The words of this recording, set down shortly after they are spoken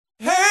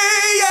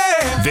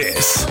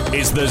This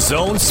is the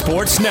Zone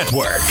Sports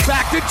Network.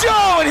 Back to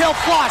Joe, and he'll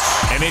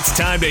flush. And it's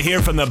time to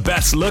hear from the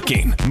best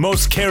looking,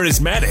 most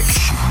charismatic,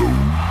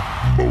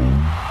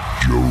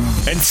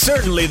 and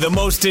certainly the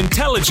most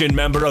intelligent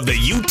member of the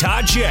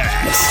Utah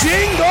Jazz.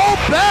 Jingle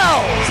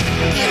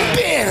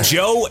bells.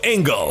 Joe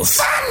Ingles.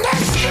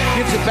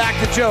 Gives it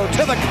back to Joe.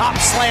 To the cup,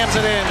 slams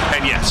it in.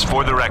 And yes,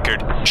 for the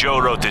record, Joe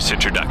wrote this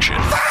introduction.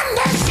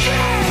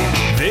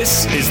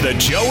 This is the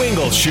Joe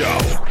Ingles Show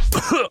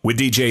with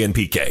DJ and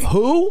PK.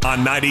 Who? On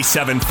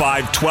 97.5,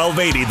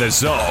 1280 The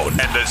Zone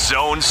and the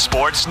Zone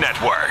Sports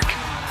Network.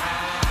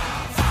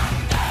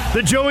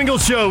 The Joe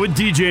Ingles Show with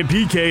DJ and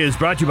PK is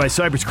brought to you by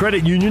Cypress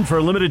Credit Union. For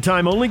a limited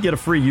time only, get a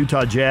free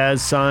Utah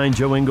Jazz signed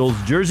Joe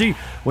Ingles jersey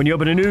when you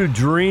open a new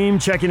Dream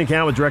checking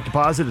account with direct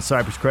deposit at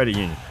Cypress Credit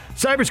Union.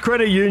 Cypress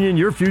Credit Union,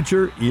 your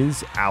future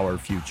is our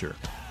future.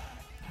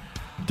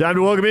 Time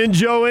to welcome in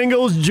Joe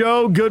Ingles.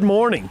 Joe, good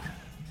morning.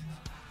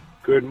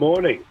 Good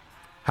morning.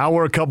 How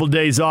were a couple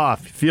days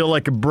off? Feel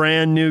like a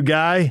brand new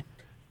guy?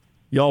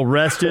 Y'all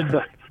rested,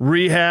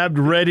 rehabbed,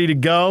 ready to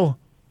go?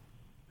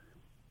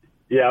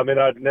 Yeah, I mean,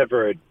 I'd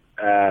never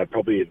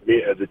probably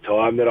admit at the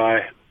time that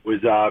I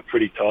was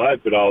pretty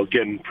tired, but I was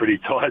getting pretty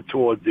tired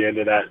towards the end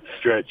of that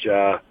stretch,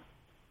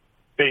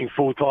 being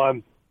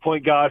full-time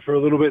point guard for a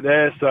little bit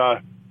there. So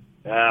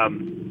I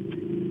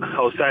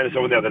was saying to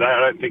someone the other day, I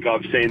don't think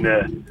I've seen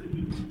the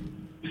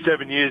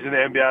 7 years in the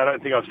NBA, I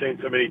don't think I've seen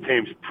so many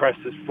teams press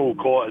this full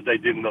court as they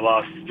did in the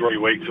last 3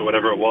 weeks or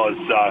whatever it was.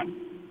 So,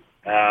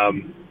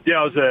 yeah,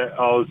 I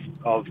was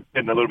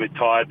getting a little bit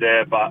tired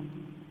there, but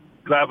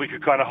glad we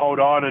could kind of hold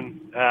on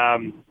and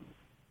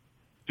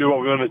do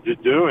what we wanted to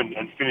do and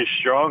finish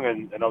strong.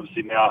 And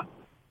obviously now,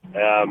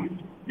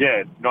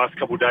 yeah, nice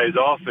couple of days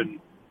off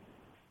and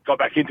got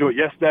back into it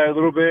yesterday a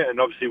little bit. And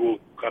obviously we'll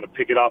kind of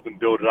pick it up and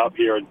build it up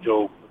here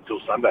until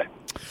Sunday.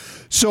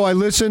 So I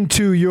listened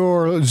to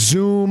your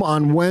Zoom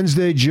on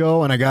Wednesday,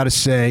 Joe, and I got to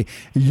say,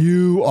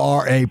 you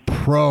are a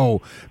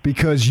pro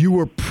because you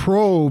were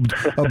probed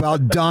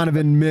about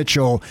Donovan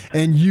Mitchell,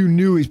 and you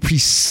knew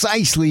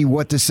precisely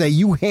what to say.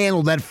 You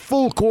handled that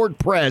full court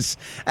press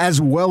as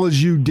well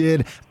as you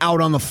did out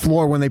on the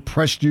floor when they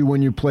pressed you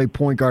when you played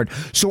point guard.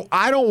 So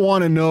I don't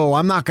want to know.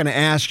 I'm not going to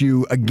ask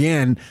you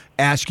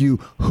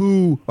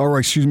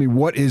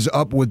what is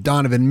up with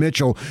Donovan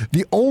Mitchell.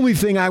 The only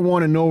thing I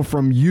want to know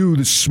from you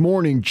this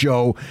morning,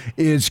 Joe,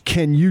 is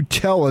can you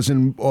tell us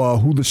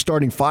who the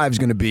starting five is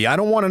going to be? I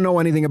don't want to know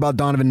anything about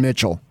Donovan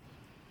Mitchell.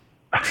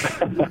 That's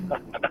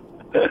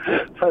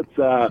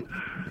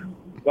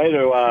way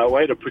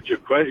to put your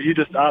question. You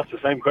just asked the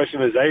same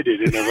question as they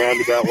did in a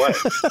roundabout way.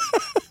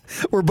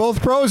 We're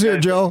both pros here,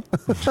 Joe.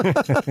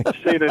 I've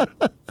seen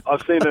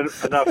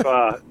enough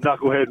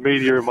knucklehead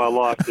media in my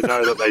life to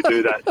know that they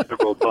do that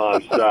several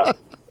times.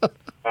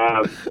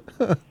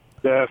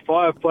 The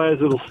 5 players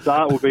that will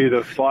start will be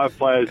the 5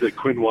 players that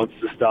Quinn wants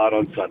to start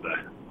on Sunday.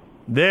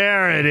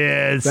 There it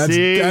is.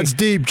 That's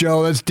deep,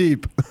 Joe. That's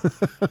deep.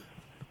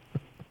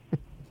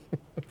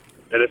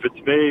 And if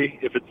it's me,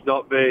 if it's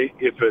not me,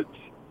 if it's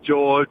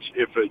George,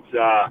 if it's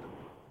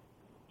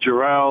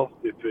Jarrell,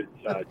 if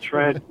it's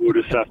Trent, we'll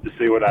just have to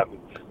see what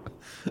happens.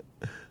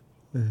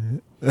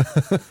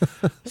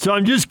 So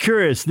I'm just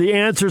curious, the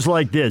answer's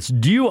like this.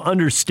 Do you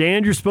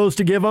understand you're supposed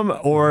to give them,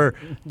 or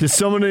does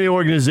someone in the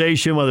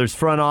organization, whether it's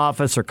front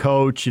office or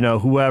coach,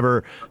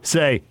 whoever,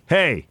 say,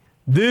 hey,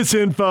 this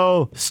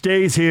info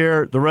stays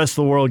here, the rest of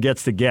the world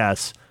gets to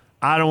guess.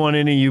 I don't want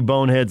any of you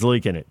boneheads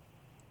leaking it.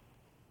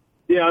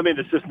 Yeah, I mean,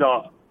 it's just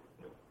not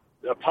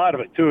a part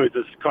of it too. It's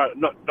just kind of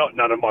not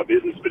none of my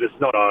business, but it's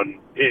not on.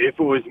 If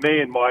it was me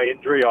and my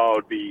injury, I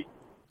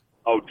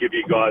would give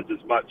you guys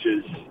as much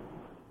as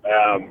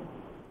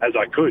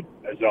I could,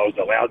 as I was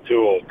allowed to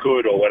or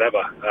could or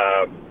whatever.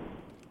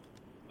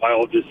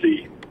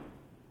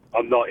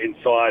 I'm not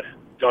inside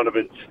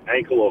Donovan's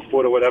ankle or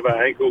foot or whatever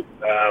ankle.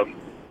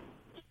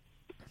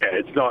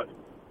 It's not.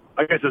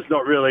 I guess it's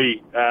not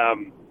really.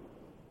 To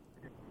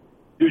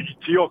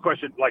your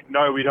question,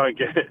 no, we don't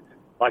get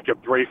a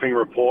briefing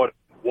report,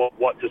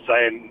 what to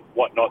say and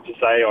what not to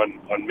say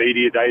on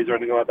media days or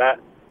anything like that.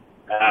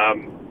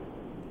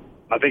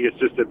 I think it's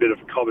just a bit of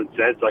common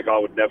sense. I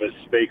would never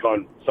speak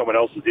on someone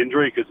else's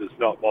injury because it's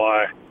not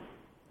that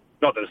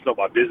it's not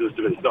my business,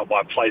 but it's not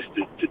my place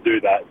to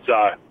do that.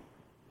 So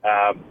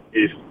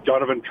if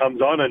Donovan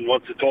comes on and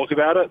wants to talk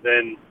about it,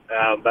 then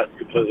that's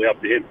completely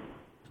up to him.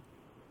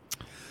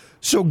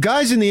 So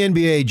guys in the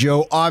NBA,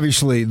 Joe,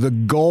 obviously the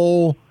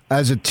goal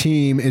as a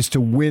team is to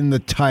win the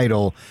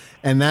title,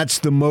 and that's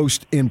the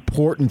most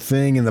important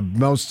thing and the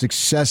most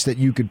success that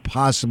you could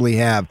possibly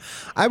have.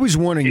 I was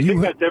wondering... Do you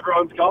think that's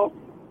everyone's goal?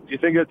 Do you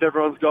think that's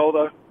everyone's goal,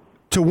 though?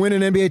 To win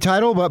an NBA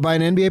title by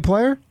an NBA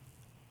player?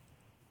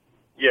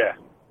 Yeah.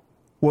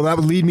 Well, that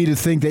would lead me to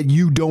think that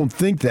you don't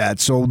think that.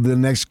 So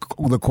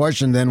the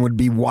question then would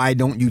be, why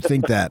don't you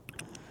think that?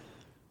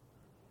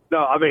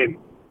 No, I mean,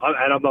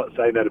 and I'm not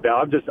saying that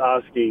about. I'm just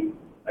asking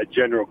a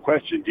general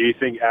question. Do you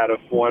think out of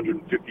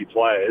 450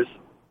 players,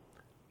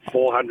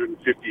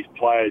 450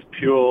 players,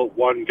 pure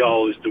one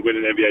goal is to win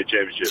an NBA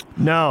championship.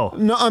 No.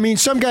 No, I mean,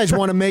 some guys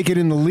want to make it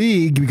in the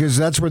league because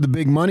that's where the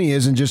big money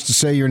is, and just to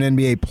say you're an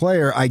NBA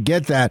player, I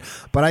get that.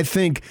 But I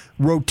think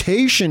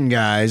rotation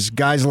guys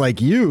like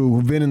you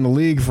who've been in the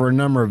league for a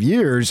number of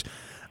years,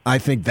 I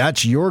think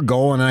that's your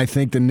goal, and I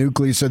think the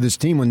nucleus of this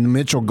team, when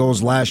Mitchell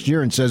goes last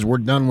year and says we're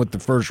done with the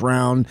first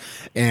round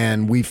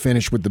and we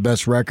finished with the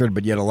best record,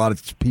 but yet a lot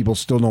of people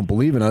still don't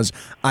believe in us,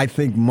 I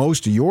think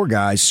most of your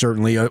guys,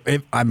 certainly, I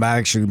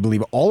actually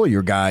believe all of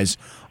your guys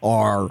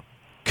are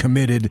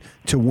committed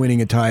to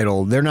winning a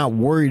title. They're not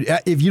worried.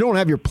 If you don't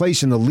have your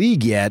place in the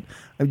league yet,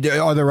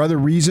 are there other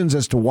reasons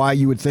as to why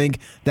you would think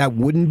that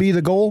wouldn't be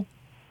the goal?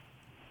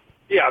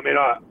 Yeah, I mean,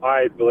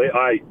 I believe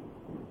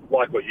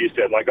like what you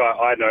said, like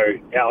I know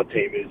our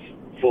team is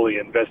fully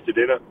invested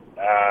in it.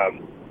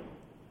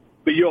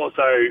 But you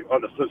also,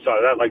 on the flip side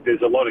of that, like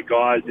there's a lot of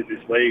guys in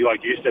this league,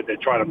 like you said,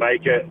 they're trying to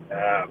make it.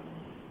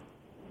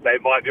 They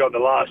might be on the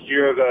last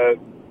year of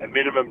a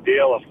minimum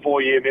deal, a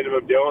 4-year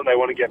minimum deal, and they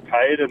want to get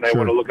paid and they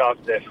want to look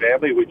after their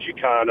family, which you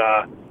can't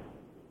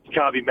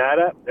be mad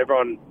at.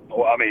 Everyone,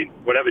 I mean,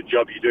 whatever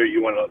job you do,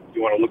 you want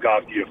to look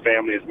after your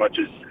family as much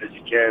as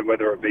you can,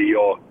 whether it be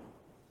your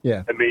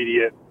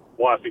immediate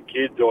wife and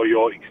kids or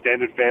your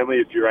extended family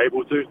if you're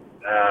able to.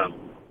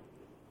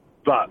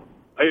 But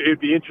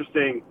it'd be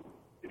interesting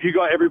if you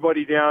got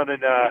everybody down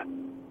and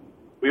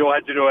we all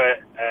had to do a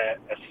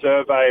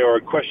survey or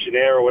a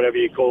questionnaire or whatever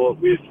you call it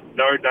with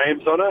no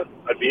names on it.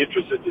 I'd be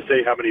interested to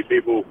see how many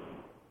people,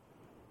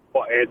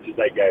 what answers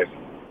they gave.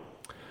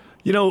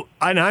 You know,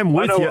 and I'm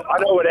with you. I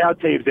know what our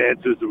team's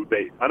answers would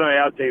be. I know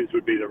our team's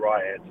would be the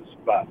right answers,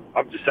 but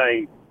I'm just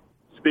saying,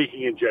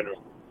 speaking in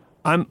general.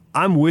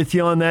 I'm with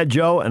you on that,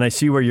 Joe, and I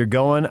see where you're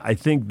going. I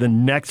think the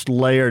next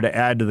layer to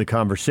add to the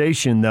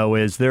conversation, though,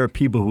 is there are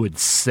people who would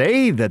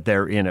say that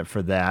they're in it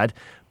for that,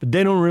 but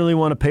they don't really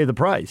want to pay the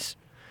price.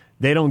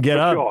 They don't get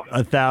up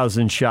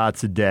 1,000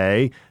 shots a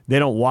day. They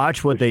don't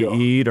watch what they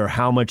eat or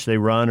how much they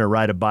run or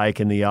ride a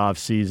bike in the off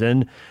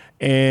season,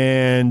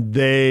 and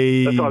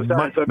they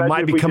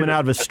might be coming out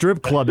of a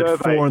strip club at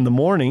 4 in the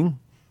morning.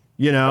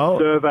 You know, a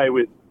survey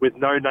with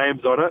no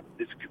names on it.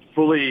 It's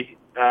fully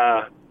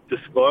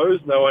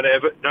disclosed. No one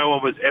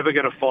was ever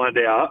going to find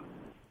out.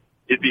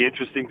 It'd be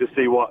interesting to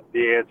see what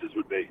the answers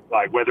would be.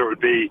 Like whether it would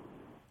be,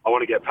 I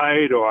want to get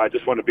paid, or I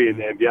just want to be in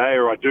the NBA,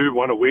 or I do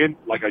want to win.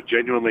 Like I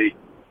genuinely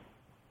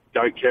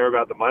don't care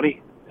about the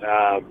money.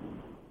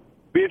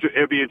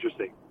 It'd be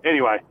interesting.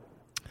 Anyway,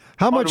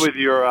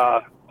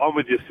 on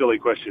with your silly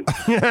questions.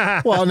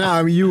 Well, now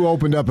I mean, you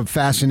opened up a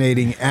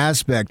fascinating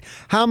aspect.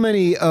 How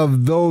many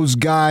of those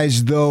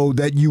guys, though,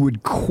 that you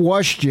would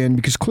question,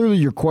 because clearly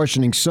you're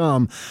questioning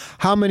some,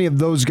 how many of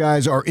those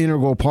guys are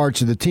integral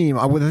parts of the team?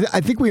 I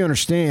think we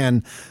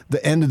understand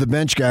the end of the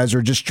bench guys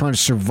are just trying to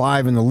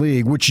survive in the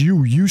league, which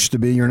you used to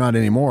be. You're not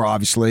anymore,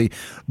 obviously.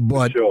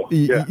 But sure.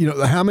 Yeah. You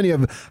know,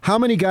 how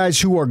many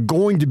guys who are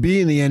going to be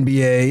in the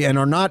NBA and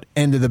are not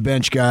end of the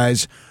bench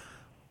guys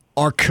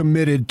are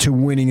committed to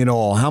winning it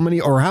all? How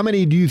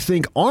many do you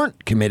think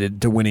aren't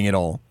committed to winning it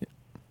all?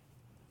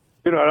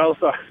 You know,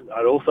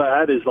 I'd also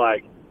add is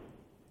like,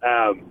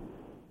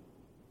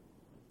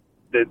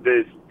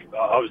 there's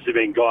obviously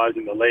been guys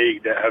in the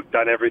league that have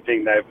done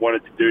everything they've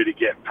wanted to do to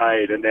get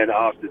paid, and then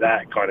after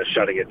that, kind of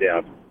shutting it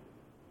down,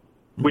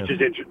 which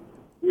is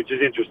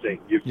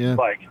interesting.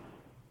 Like,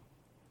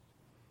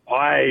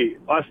 I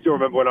still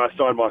remember when I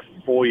signed my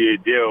 4-year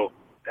deal,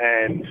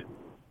 and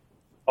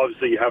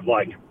obviously you have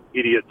like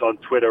idiots on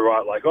Twitter,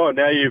 right? Like, oh,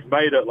 now you've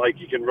made it, like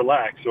you can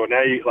relax, or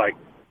now you like.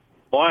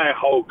 My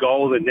whole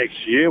goal the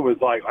next year was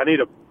like, I need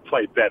to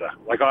play better.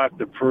 Like I have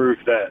to prove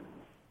that,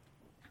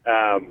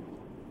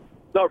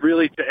 not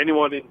really to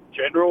anyone in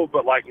general,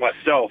 but like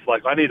myself,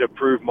 like I need to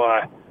prove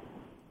my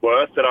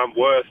worth, that I'm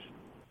worth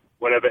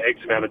whatever X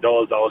amount of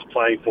dollars I was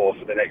playing for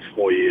the next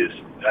 4 years.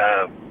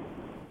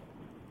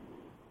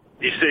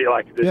 You see,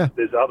 like,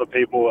 there's other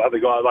people, other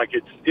guys, like,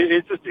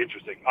 it's just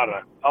interesting. I don't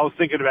know. I was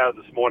thinking about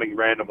it this morning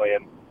randomly,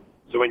 and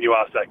so when you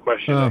asked that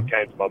question, it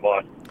came to my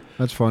mind.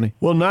 That's funny.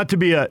 Well, not to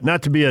be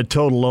a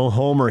total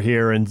homer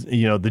here, and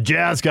you know the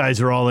Jazz guys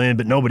are all in,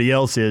 but nobody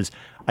else is.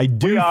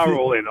 We are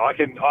all in. I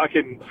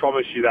can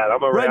promise you that.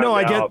 I'm around. Right? No,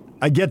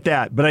 I get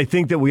that, but I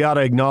think that we ought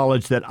to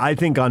acknowledge that I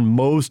think on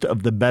most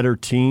of the better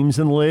teams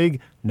in the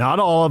league, not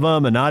all of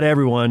them and not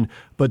everyone,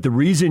 but the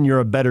reason you're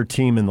a better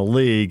team in the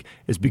league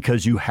is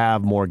because you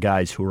have more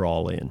guys who are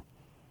all in.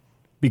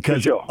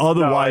 Because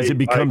otherwise it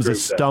becomes a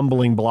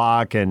stumbling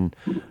block. And,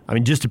 I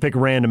mean, just to pick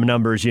random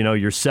numbers, you know,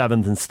 you're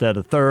 7th instead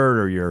of 3rd,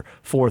 or you're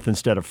 4th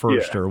instead of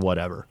 1st, or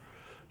whatever.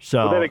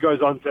 So then it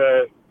goes on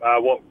to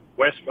what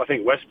I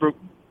think Westbrook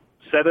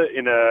said it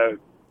in a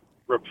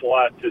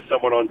reply to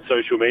someone on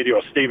social media,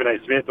 or Stephen A.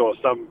 Smith, or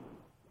some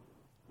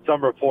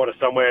reporter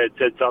somewhere had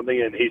said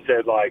something, and he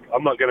said, like,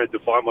 I'm not going to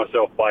define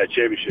myself by a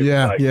championship.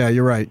 Yeah,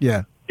 you're right,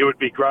 yeah. It would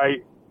be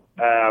great,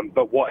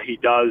 but what he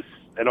does,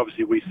 and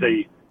obviously we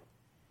see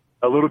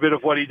a little bit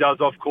of what he does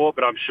off court,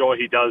 but I'm sure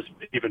he does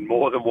even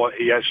more than what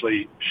he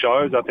actually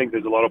shows. I think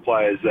there's a lot of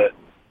players that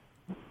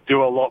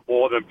do a lot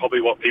more than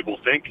probably what people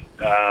think.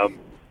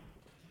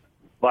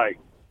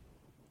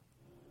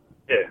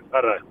 Yeah,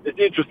 I don't know. It's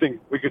interesting.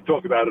 We could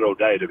talk about it all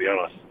day, to be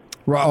honest.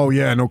 Oh,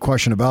 yeah, no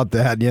question about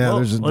that. Yeah,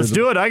 well, let's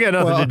do it. I got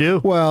nothing to do.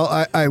 Well,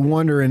 I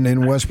wonder,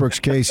 in Westbrook's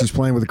case, he's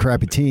playing with a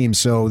crappy team,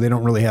 so they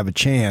don't really have a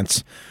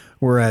chance,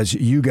 whereas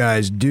you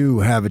guys do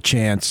have a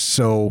chance.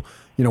 So,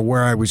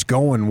 where I was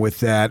going with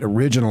that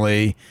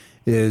originally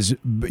is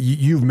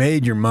you've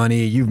made your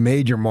money, you've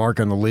made your mark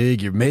on the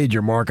league, you've made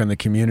your mark on the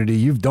community,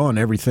 you've done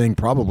everything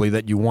probably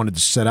that you wanted to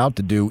set out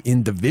to do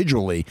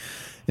individually.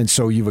 And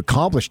so you've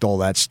accomplished all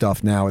that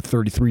stuff now at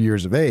 33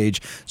 years of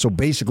age. So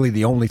basically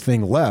the only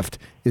thing left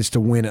is to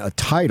win a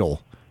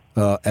title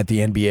at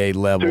the NBA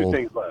level. Two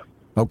things left.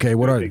 Okay,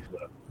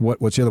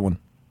 what's the other one?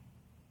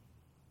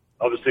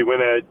 Obviously win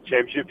a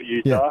championship for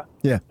Utah.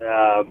 Yeah.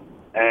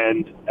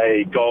 And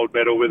a gold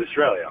medal with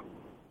Australia.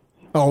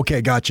 Oh,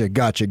 okay, gotcha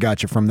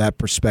from that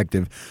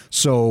perspective.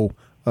 So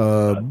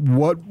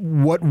what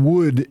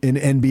would an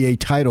NBA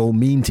title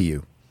mean to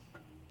you?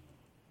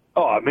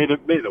 Oh, I mean,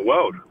 it means the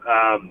world.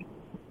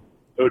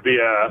 It would be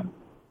a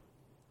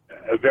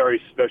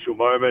very special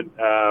moment.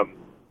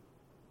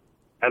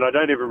 And I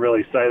don't even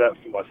really say that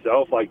for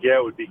myself. Like, yeah,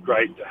 it would be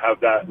great to have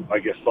that, I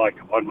guess, like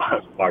on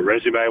my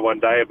resume one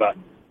day. But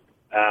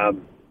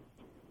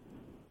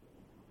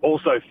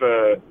also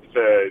for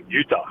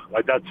Utah,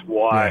 like that's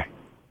why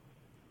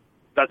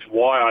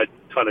I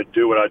kind of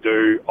do what I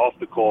do off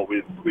the court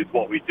with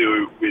what we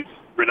do with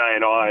Renee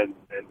and I and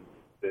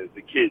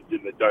the kids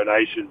and the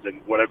donations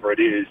and whatever it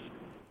is.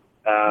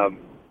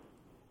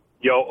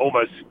 You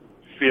almost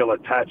feel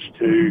attached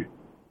to,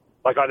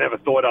 like I never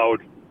thought I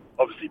would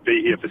obviously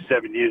be here for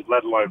 7 years,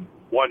 let alone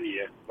 1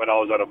 year when I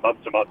was on a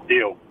month-to-month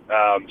deal.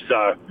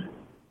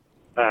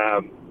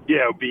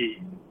 Yeah, it would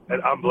be an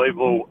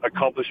unbelievable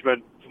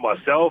accomplishment for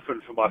myself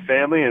and for my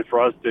family and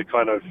for us to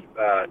kind of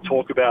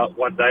talk about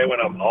one day when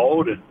I'm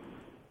old. And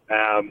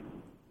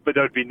but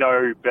there would be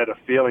no better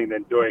feeling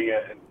than doing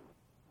it and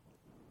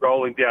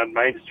rolling down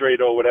Main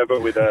Street or whatever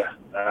with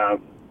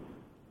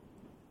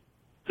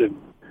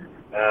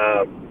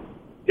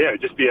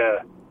it'd just be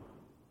a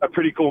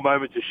pretty cool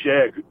moment to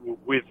share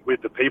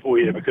with the people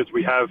here, because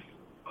we have,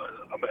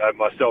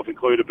 myself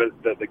included, but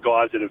the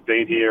guys that have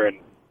been here and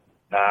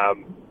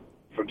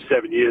from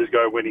 7 years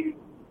ago winning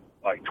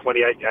like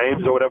 28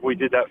 games or whatever we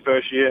did that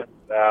first year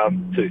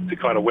to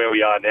kind of where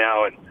we are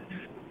now. And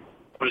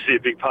obviously a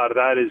big part of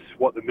that is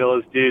what the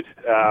Millers did,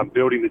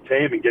 building the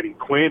team and getting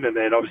Quinn, and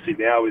then obviously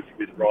now with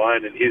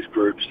Ryan and his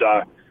group.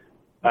 So,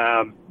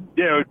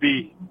 it would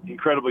be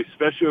incredibly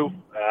special.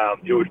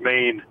 It would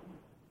mean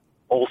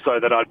also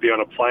that I'd be on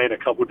a plane a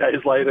couple of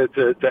days later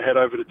to head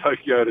over to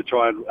Tokyo to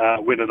try and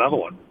win another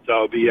one.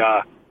 So it'd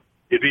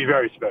be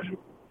very special.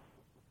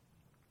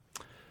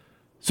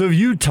 So if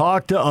you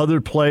talk to other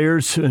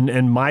players,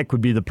 and Mike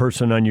would be the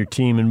person on your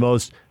team, and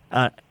most,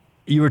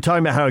 you were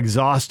talking about how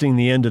exhausting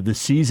the end of the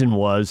season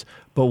was,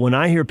 but when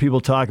I hear people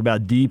talk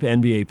about deep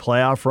NBA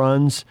playoff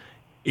runs,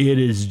 it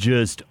is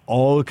just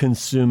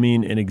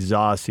all-consuming and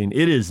exhausting.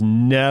 It is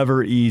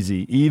never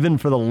easy, even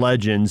for the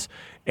legends.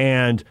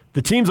 And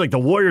the teams like the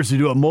Warriors who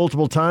do it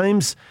multiple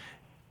times,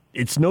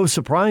 it's no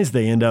surprise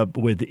they end up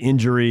with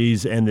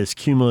injuries and this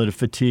cumulative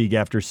fatigue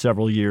after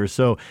several years.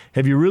 So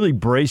have you really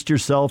braced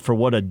yourself for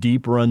what a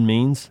deep run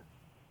means?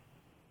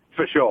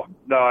 For sure.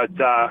 No,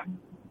 I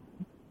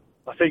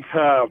think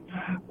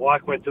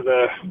Mike went to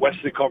the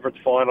Western Conference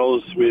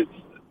Finals with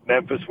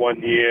Memphis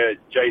 1 year.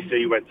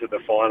 JC went to the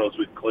finals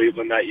with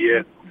Cleveland that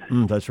year.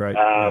 That's right.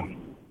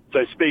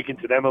 So speaking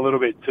to them a little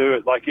bit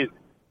too,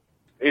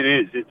 it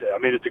is.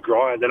 It's a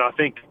grind, and I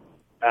think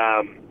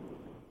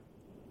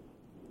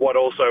what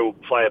also will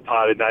play a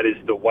part in that is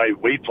the way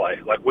we play.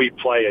 Like, we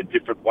play a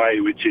different way,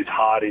 which is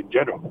hard in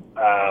general.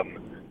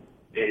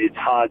 It's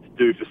hard to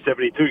do for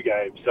 72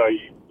 games. So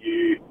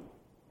you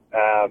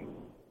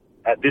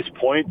at this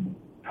point,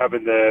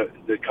 having the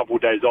couple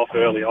of days off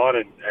early on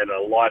and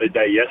a lighter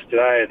day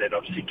yesterday, and then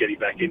obviously getting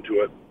back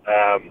into it,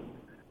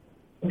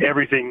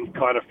 everything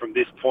kind of from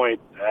this point,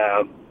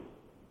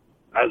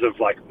 as of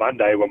like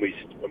Monday when we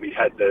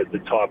had the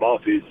time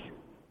off, is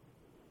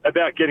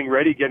about getting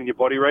ready, getting your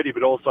body ready,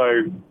 but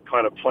also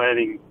kind of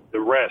planning the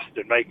rest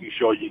and making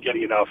sure you're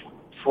getting enough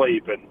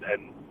sleep and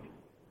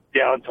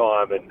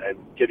downtime and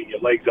getting your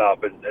legs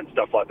up and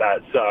stuff like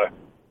that. So,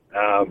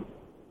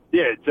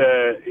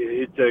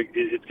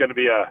 it's going to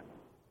be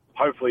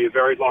hopefully a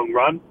very long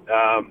run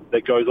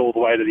that goes all the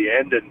way to the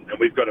end, and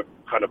we've got to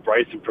kind of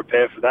brace and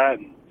prepare for that.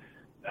 And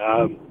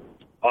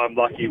I'm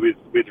lucky with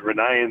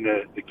Renee and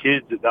the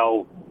kids that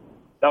they'll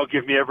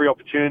give me every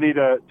opportunity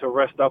to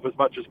rest up as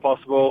much as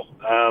possible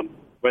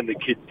when the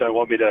kids don't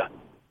want me to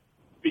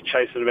be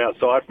chasing them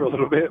outside for a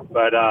little bit.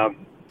 But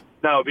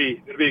it'll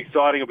be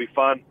exciting. It'll be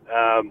fun.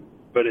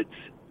 But it's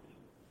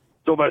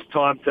almost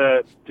time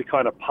to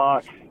kind of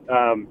park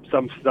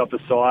some stuff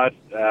aside.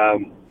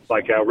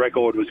 Like, our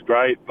record was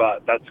great,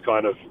 but that's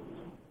kind of,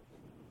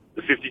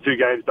 the 52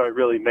 games don't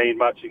really mean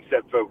much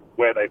except for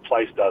where they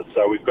placed us.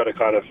 So we've got to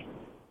kind of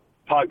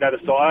park that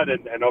aside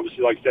and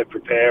obviously, like I said,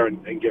 prepare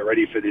and get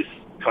ready for this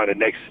kind of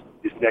next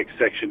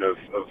section of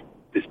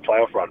this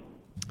playoff run.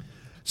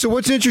 So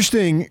what's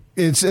interesting,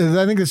 I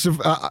think it's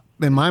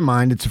in my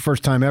mind, it's the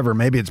first time ever.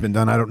 Maybe it's been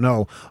done, I don't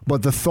know.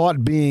 But the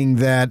thought being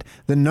that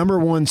the number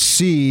one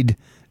seed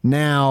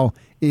now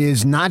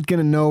is not going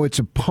to know its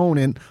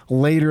opponent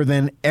later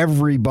than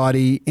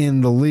everybody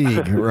in the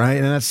league, right?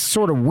 And that's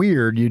sort of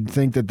weird. You'd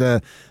think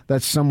that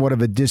that's somewhat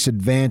of a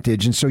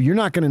disadvantage. And so you're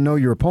not going to know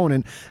your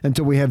opponent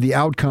until we have the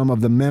outcome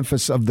of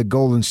the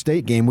Golden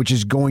State game, which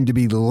is going to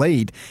be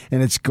late,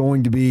 and it's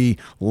going to be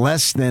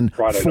less than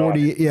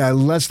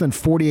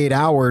 48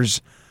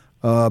 hours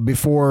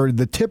before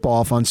the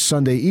tip-off on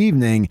Sunday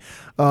evening.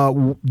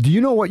 Do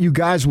you know what you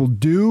guys will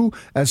do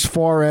as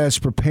far as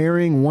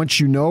preparing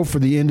once you know for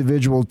the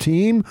individual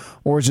team,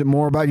 or is it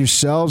more about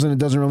yourselves and it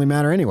doesn't really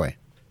matter anyway?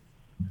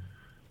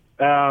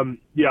 I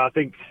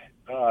think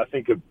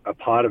a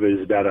part of it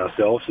is about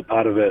ourselves. A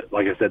part of it,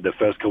 like I said, the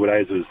first couple of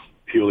days was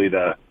purely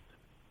the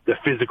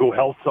physical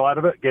health side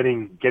of it,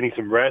 getting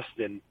some rest,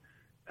 and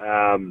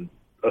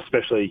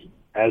especially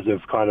as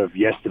of kind of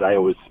yesterday,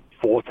 it was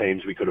 4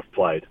 teams we could have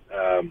played.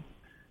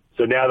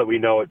 So now that we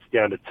know it's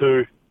down to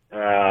 2,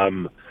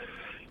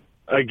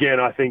 again,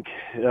 I think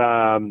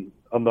I'm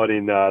not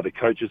in the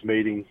coaches'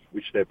 meeting,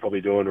 which they're probably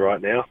doing right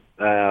now,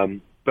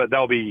 but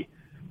there'll be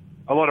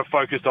a lot of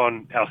focus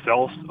on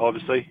ourselves,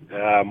 obviously,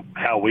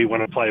 how we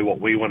want to play,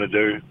 what we want to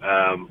do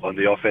on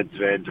the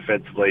offensive end,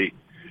 defensively.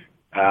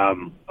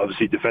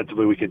 Obviously,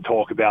 defensively, we can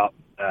talk about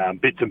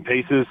bits and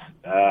pieces.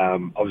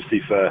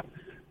 Obviously,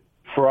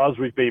 for us,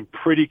 we've been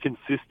pretty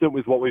consistent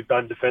with what we've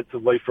done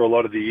defensively for a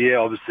lot of the year.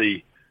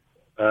 Obviously,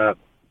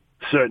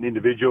 certain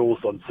individuals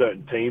on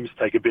certain teams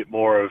take a bit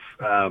more of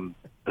a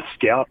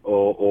scout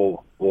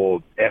or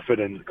effort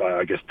and,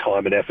 I guess,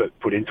 time and effort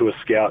put into a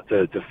scout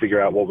to figure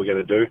out what we're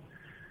going to do.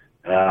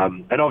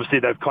 And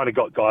obviously, they've kind of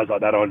got guys like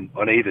that on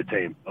either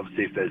team.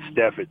 Obviously, if there's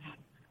Steph,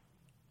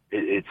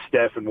 it's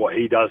Steph and what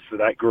he does for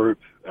that group.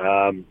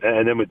 And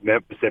then with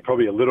Memphis, they're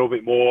probably a little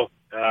bit more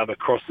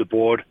across the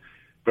board.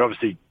 But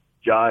obviously,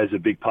 Ja is a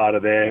big part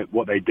of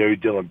what they do.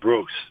 Dylan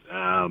Brooks,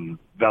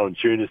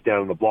 Valanciunas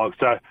down on the block.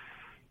 So,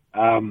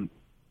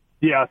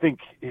 I think,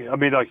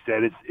 like I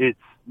said, it's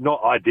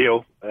not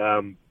ideal,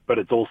 but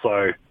it's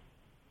also,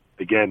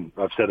 again,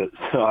 I've said it,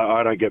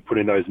 I don't get put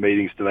in those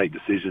meetings to make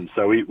decisions.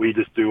 So we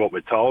just do what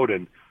we're told,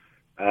 and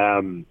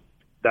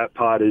that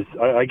part is,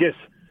 I guess,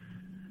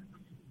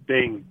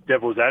 being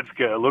devil's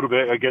advocate a little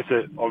bit. I guess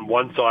on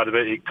one side of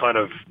it, it kind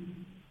of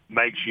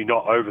makes you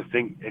not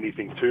overthink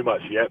anything too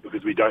much yet,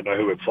 because we don't know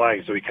who we're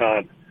playing, so we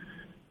can't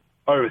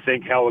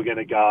overthink how we're going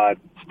to guard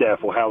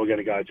Steph or how we're going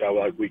to guard Joe.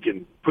 Like, we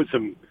can put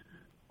some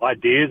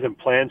ideas and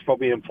plans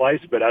probably in place,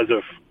 but as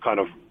of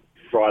kind of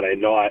Friday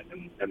night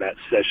and that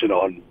session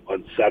on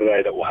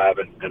Saturday that we'll have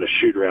and a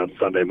shoot around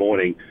Sunday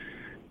morning,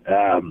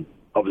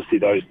 obviously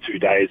those 2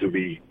 days will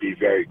be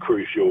very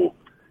crucial,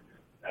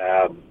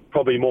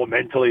 probably more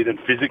mentally than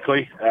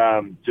physically,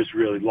 just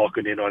really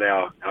locking in on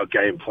our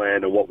game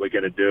plan and what we're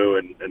going to do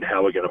and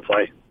how we're going to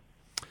play.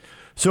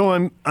 So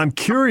I'm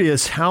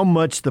curious how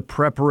much the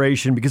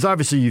preparation, because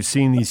obviously you've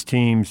seen these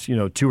teams,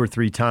 2 or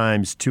 3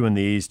 times, 2 in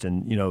the East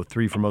and,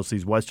 3 for most of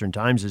these Western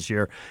times this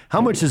year.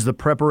 How much has the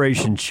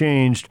preparation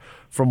changed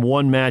from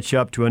one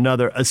matchup to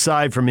another,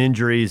 aside from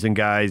injuries and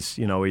guys,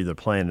 either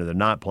playing or they're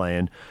not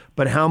playing?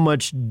 But how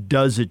much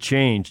does it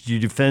change? Do you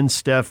defend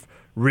Steph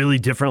really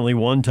differently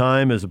one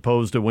time as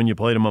opposed to when you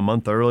played him a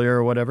month earlier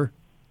or whatever?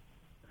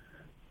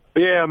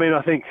 Yeah,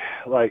 I think,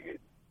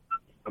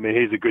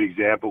 he's a good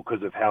example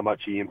because of how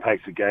much he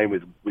impacts the game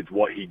with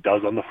what he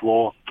does on the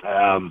floor.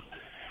 And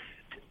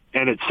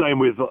it's same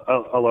with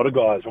a lot of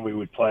guys when we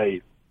would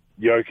play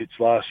Jokic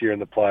last year in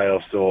the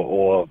playoffs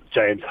or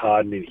James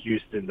Harden in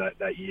Houston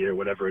that year,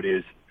 whatever it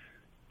is.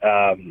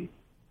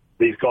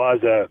 These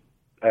guys are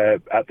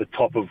at the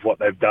top of what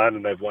they've done,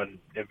 and they've won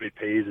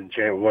MVPs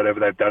and whatever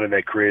they've done in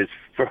their careers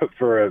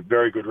for a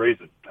very good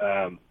reason.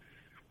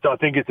 So I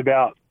think it's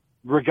about,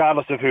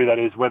 regardless of who that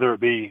is, whether it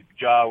be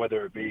Ja,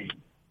 whether it be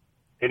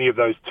any of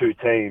those 2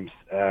 teams,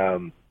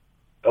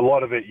 a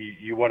lot of it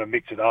you want to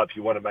mix it up.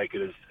 You want to make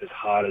it as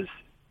hard as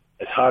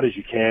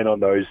you can on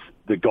the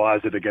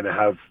guys that are going to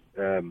have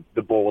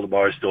the ball the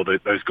most, or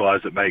those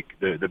guys that make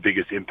the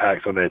biggest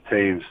impacts on their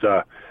teams.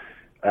 So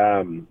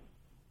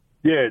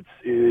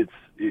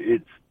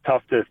it's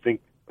tough to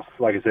think,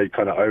 like I said,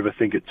 kind of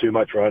overthink it too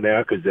much right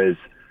now, because there's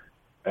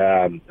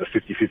a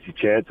 50-50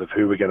 chance of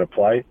who we're going to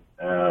play.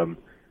 But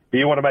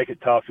you want to make it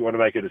tough. You want to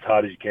make it as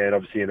hard as you can.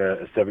 Obviously, in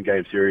a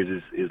 7-game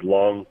series is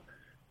long,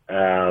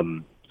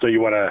 so you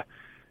want to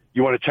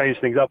change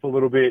things up a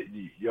little bit.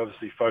 You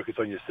obviously focus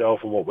on yourself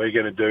and what we're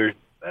going to do.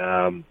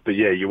 But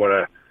yeah, you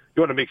want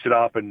to mix it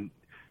up. And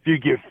if you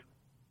give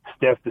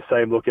Steph the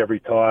same look every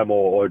time,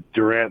 or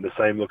Durant the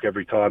same look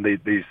every time,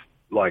 these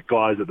like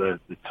guys at the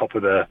top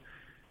of the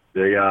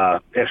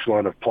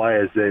echelon of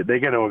players, they're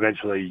going to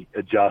eventually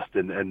adjust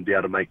and be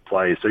able to make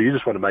plays. So you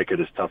just want to make it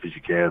as tough as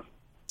you can.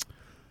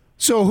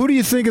 So who do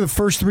you think of the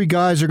first 3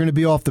 guys are going to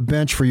be off the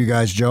bench for you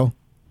guys, Joe?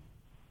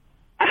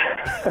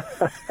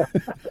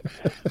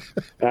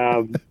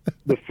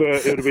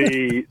 It'll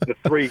be the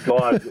three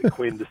guys that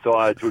Quinn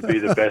decides would be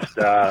the best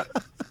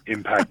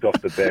impact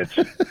off the bench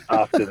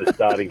after the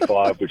starting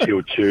five, which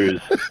he'll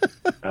choose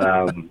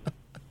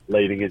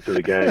leading into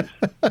the games.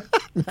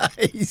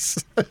 Nice.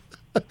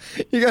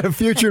 You got a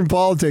future in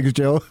politics,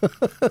 Joe.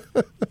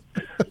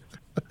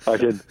 I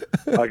can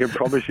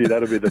promise you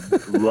that'll be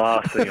the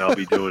last thing I'll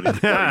be doing.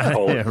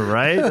 Yeah,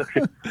 right?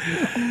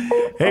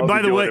 Hey,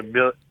 by the way,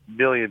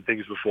 million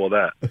things before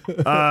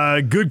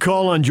that. Good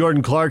call on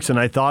Jordan Clarkson.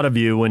 I thought of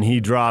you when he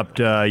dropped,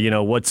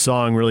 what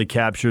song really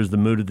captures the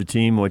mood of the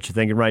team, what you're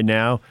thinking right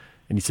now.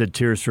 And he said,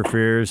 Tears for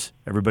Fears,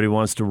 Everybody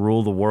Wants to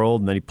Rule the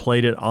World. And then he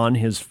played it on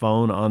his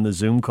phone on the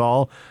Zoom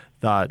call.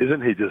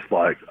 Isn't he just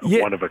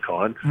one of a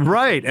kind?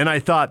 Right. And I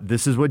thought,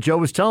 this is what Joe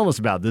was telling us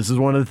about. This is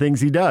one of the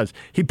things he does.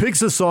 He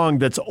picks a song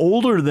that's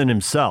older than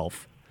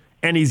himself,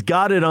 and he's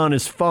got it on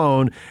his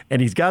phone,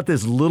 and he's got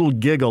this little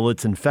giggle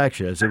that's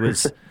infectious. It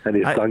was, and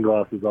he has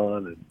sunglasses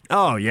on.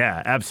 Oh,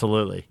 yeah,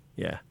 absolutely.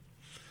 Yeah.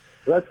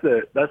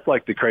 That's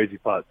like the crazy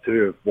part,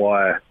 too, of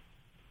why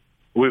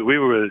we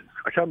were,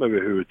 I can't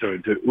remember who we were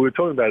talking to. We were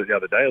talking about it the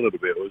other day a little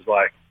bit. It was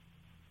like,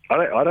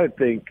 I don't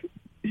think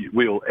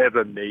we'll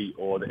ever meet,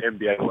 or the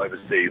NBA will ever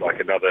see, like,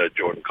 another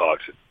Jordan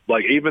Clarkson.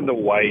 Like, even the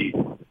way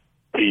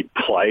he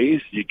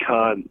plays, you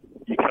can't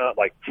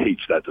like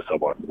teach that to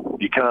someone.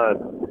 You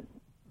can't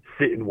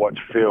sit and watch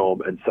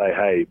film and say,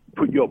 hey,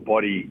 put your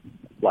body,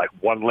 like,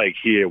 one leg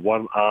here,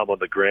 one arm on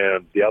the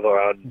ground, the other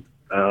arm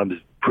is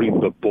putting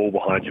the ball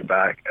behind your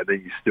back, and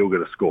then you're still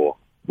going to score.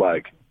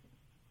 Like,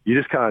 you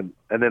just can't.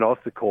 And then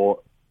off the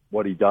court,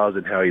 what he does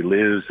and how he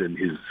lives, and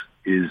his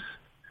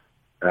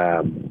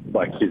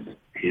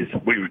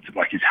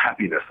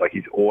happiness. Like,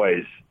 he's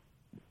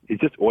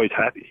just always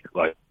happy.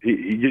 Like,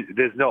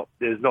 there's not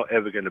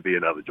ever going to be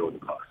another Jordan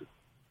Clarkson,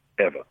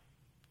 ever.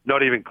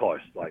 Not even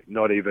close. Like,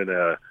 not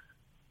even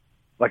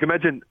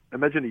imagine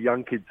a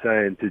young kid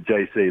saying to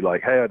JC,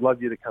 like, hey, I'd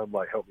love you to come,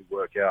 like, help me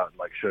work out and,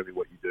 like, show me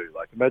what you do.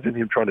 Like, imagine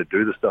him trying to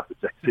do the stuff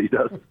that JC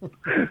does.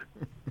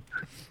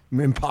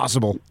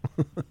 Impossible.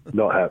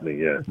 Not happening,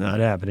 yeah. Not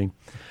happening.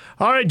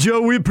 All right, Joe,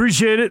 we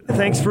appreciate it.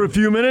 Thanks for a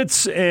few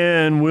minutes,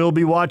 and we'll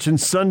be watching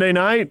Sunday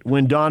night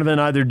when Donovan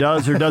either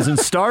does or doesn't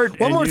start.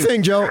 One more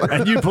thing, Joe.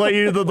 And you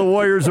play either the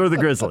Warriors or the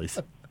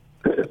Grizzlies.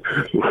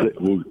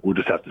 We'll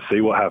just have to see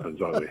what happens,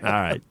 won't we? All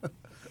right.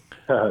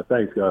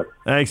 Thanks, guys.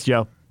 Thanks,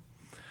 Joe.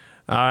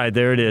 All right,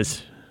 there it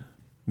is.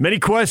 Many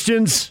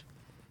questions,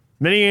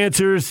 many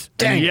answers,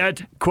 and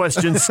yet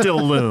questions still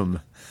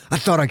loom. I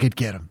thought I could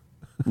get them.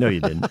 No,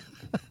 you didn't.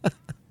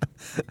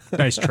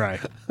 Nice try.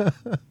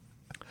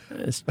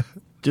 It's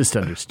just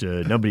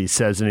understood. Nobody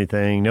says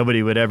anything.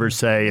 Nobody would ever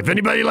say, if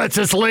anybody lets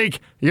us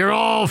leak, you're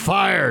all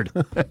fired.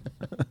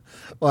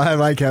 Well, I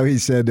like how he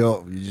said,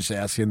 oh, you just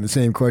ask him the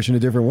same question a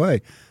different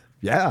way.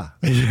 Yeah.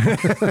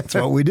 That's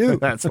what we do.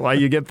 That's why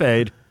you get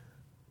paid.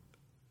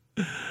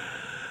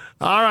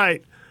 All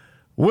right.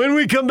 When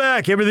we come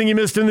back, everything you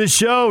missed in this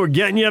show, we're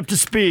getting you up to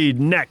speed.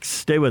 Next,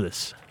 stay with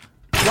us.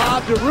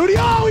 Lob to Rudy.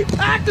 Oh, he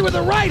packed it with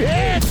the right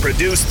hand.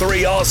 Produce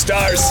 3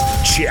 All-Stars?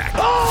 Check.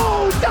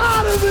 Oh,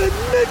 Donovan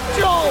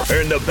Mitchell.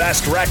 Earn the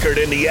best record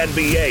in the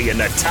NBA and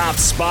the top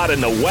spot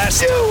in the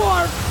West? You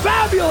are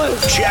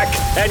fabulous. Check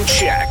and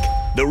check.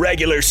 The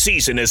regular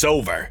season is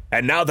over,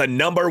 and now the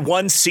number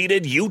 1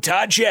 seeded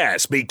Utah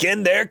Jazz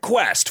begin their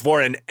quest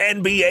for an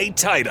NBA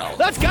title.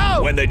 Let's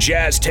go! When the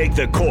Jazz take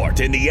the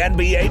court in the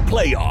NBA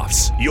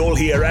playoffs, you'll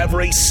hear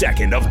every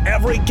second of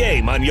every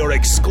game on your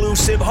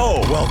exclusive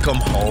home. Welcome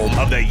home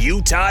of the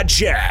Utah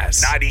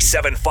Jazz.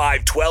 97.5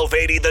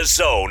 1280 The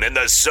Zone and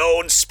The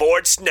Zone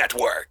Sports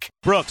Network.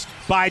 Brooks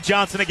by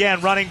Johnson again,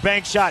 running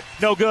bank shot.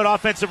 No good.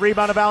 Offensive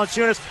rebound of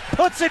Valanciunas.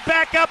 Puts it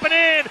back up and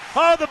in.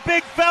 Oh, the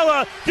big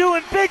fella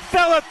doing big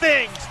fella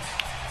things.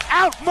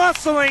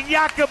 Out-muscling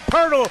Jakob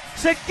Poeltl.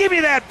 Said, give me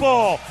that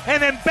ball. And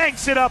then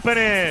banks it up and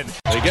in.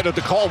 They get it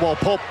to Caldwell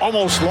Pope.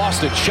 Almost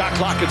lost it. Shot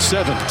clock at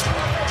 7.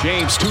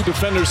 James, 2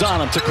 defenders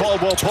on him. To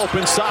Caldwell Pope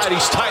inside.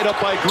 He's tied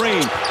up by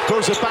Green.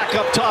 Throws it back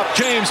up top.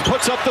 James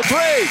puts up the 3.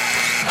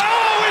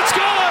 Oh, it's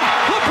gone.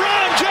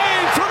 LeBron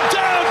James from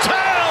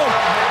downtown.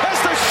 As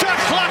the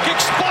shot clock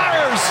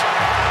expires.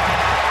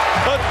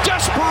 A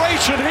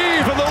desperation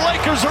heave, and the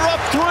Lakers are up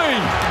 3.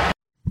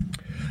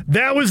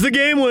 That was the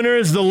game winner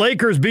as the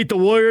Lakers beat the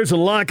Warriors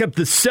and lock up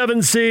the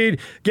 7 seed,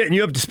 getting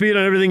you up to speed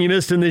on everything you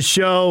missed in this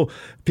show.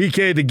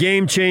 PK, the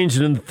game changed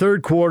in the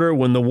third quarter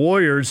when the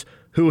Warriors,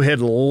 who had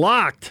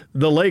locked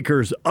the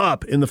Lakers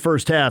up in the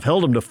first half,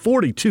 held them to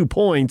 42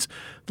 points.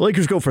 The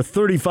Lakers go for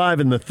 35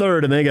 in the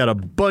third, and they got a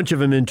bunch of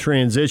them in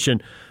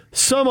transition.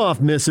 Some off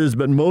misses,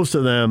 but most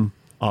of them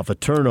off of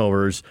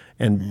turnovers,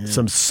 and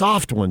some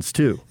soft ones,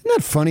 too. Isn't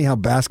that funny how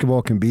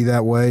basketball can be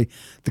that way?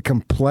 The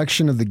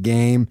complexion of the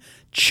game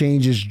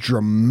changes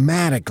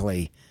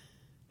dramatically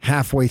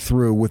halfway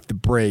through with the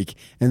break,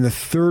 and the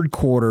third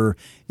quarter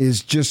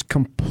is just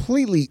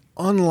completely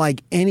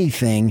unlike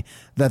anything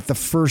that the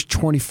first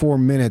 24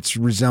 minutes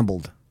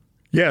resembled.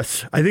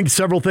 Yes, I think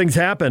several things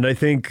happened. I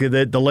think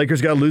that the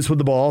Lakers got loose with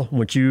the ball,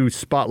 which you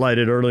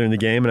spotlighted earlier in the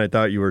game, and I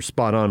thought you were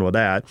spot on with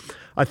that.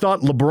 I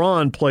thought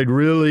LeBron played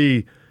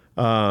really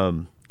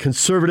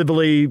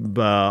conservatively,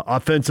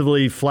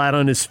 offensively, flat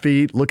on his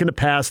feet, looking to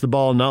pass the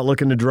ball, not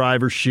looking to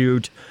drive or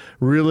shoot,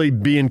 really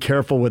being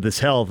careful with his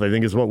health, I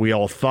think is what we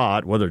all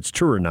thought. Whether it's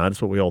true or not,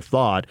 it's what we all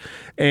thought.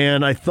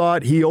 And I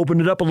thought he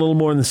opened it up a little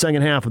more in the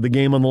second half with the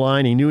game on the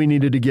line. He knew he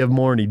needed to give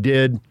more, and he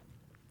did.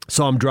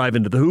 Saw him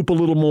driving to the hoop a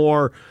little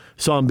more.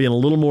 Saw him being a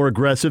little more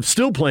aggressive.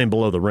 Still playing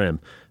below the rim.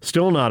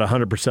 Still not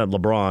 100%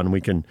 LeBron. We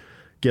can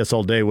guess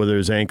all day whether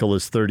his ankle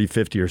is 30,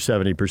 50, or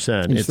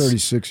 70%. He's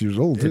 36 years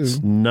old, too.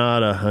 It's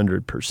not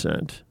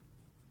 100%.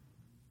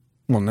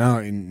 Well,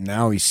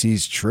 now he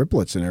sees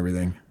triplets and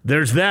everything.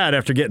 There's that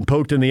after getting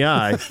poked in the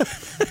eye.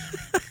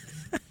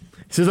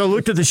 He says, I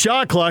looked at the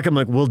shot clock. I'm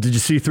like, well, did you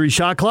see 3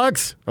 shot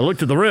clocks? I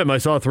looked at the rim. I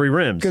saw 3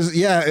 rims.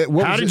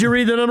 How did you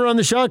read the number on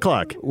the shot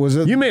clock? Was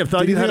it? You may have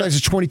thought did you realize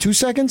it's 22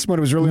 seconds, but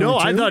it was really no.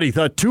 only 2? I thought he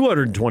thought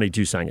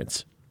 222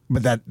 seconds.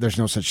 But there's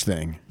no such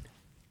thing.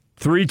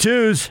 3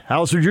 2s.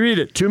 How else would you read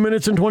it? 2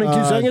 minutes and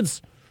 22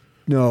 seconds?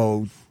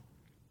 No.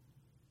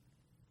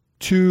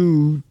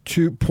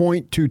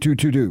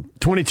 2.2222.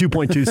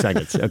 22.2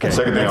 seconds. Okay. The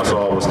second thing I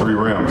saw was 3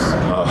 rims.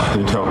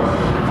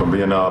 From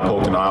being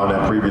poked in the eye on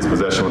that previous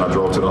possession when I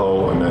drove to the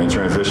hole and in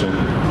transition.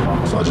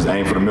 So I just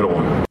aimed for the middle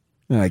one.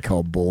 I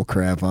call bull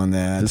crap on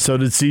that. So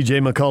did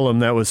C.J.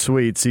 McCollum. That was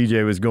sweet.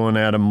 C.J. was going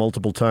at him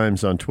multiple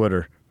times on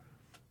Twitter.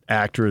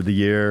 Actor of the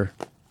year.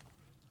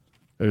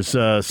 There's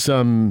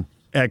some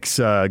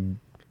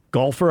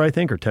ex-golfer, I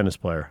think, or tennis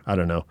player. I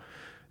don't know.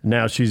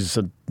 Now she's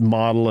a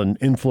model and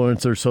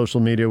influencer,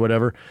 social media,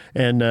 whatever.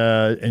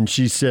 And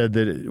she said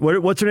that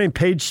what's her name?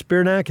 Paige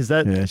Spiranac? Is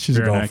that? Yeah, she's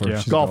Spiranac, a golfer. yeah.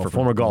 She's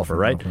Former golfer,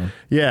 right? Golfer.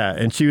 Yeah,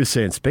 and she was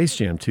saying Space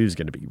Jam 2 is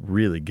going to be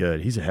really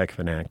good. He's a heck of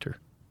an actor.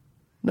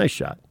 Nice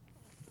shot.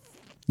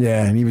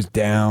 Yeah, and he was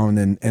down,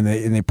 and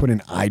they put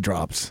in eye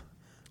drops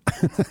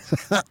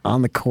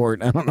on the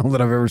court. I don't know that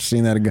I've ever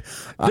seen that again.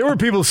 There were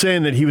people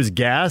saying that he was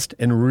gassed,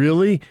 and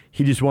really,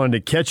 he just wanted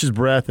to catch his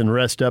breath and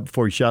rest up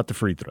before he shot the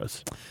free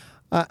throws.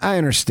 I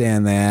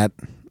understand that.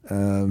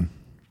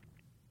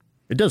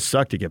 It does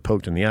suck to get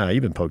poked in the eye.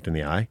 You've been poked in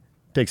the eye.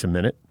 It takes a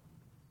minute.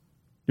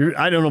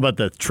 I don't know about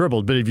the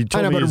tripled, but if you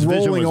told me his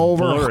vision was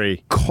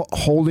blurry.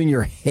 Holding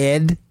your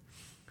head.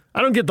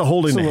 I don't get the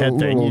holding the head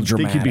thing. You'd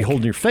think you'd be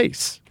holding your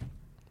face.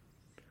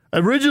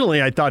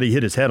 Originally, I thought he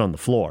hit his head on the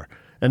floor.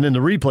 And then the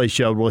replay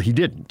showed, well, he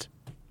didn't.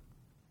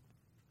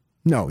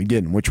 No, he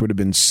didn't, which would have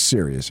been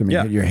serious. I mean,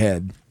 hit your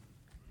head.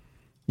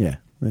 Yeah.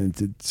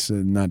 It's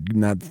not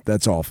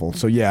that's awful.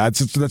 So, yeah,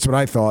 that's what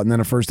I thought. And then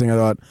the first thing I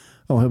thought,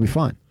 oh, he'll be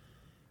fine.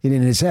 He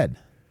didn't hit his head.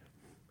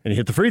 And he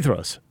hit the free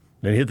throws.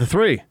 Then he hit the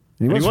 3.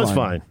 And he was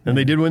fine. And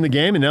they did win the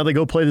game, and now they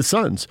go play the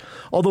Suns.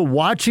 Although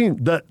watching,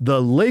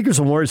 the Lakers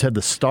and Warriors had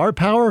the star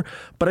power,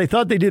 but I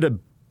thought they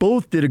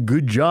both did a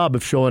good job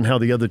of showing how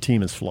the other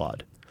team is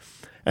flawed.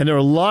 And there are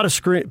a lot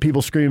of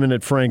people screaming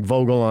at Frank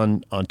Vogel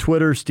on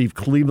Twitter. Steve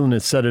Cleveland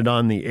has said it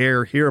on the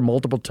air here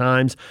multiple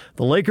times.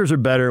 The Lakers are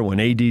better when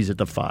AD's at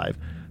the 5.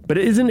 But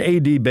isn't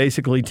AD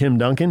basically Tim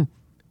Duncan?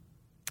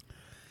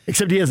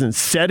 Except he hasn't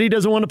said he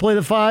doesn't want to play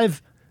the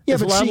 5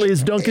 as loudly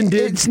as Duncan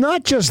did. It's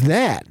not just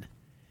that.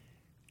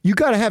 You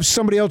got to have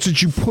somebody else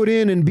that you put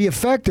in and be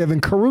effective,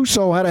 and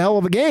Caruso had a hell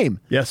of a game.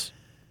 Yes.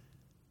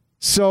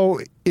 So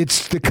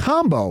it's the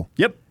combo.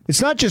 Yep.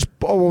 It's not just,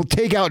 we'll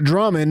take out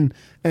Drummond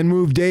and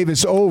move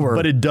Davis over.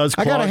 But it does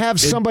I got to have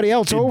somebody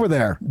else over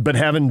there. But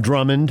having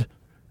Drummond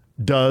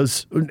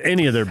does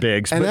any of their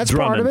bigs. And but that's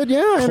Drummond part of it. Yeah,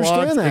 I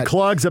understand that. It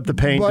clogs up the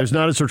paint. But there's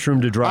not as much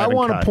room to drive I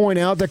want to point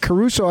out that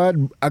Caruso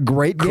had a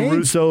great game.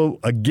 Caruso,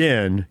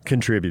 again,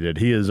 contributed.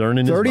 He is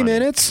earning his 30 money.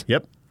 minutes?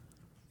 Yep.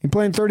 He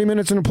playing 30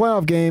 minutes in a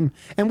playoff game.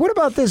 And what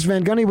about this?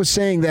 Van Gundy was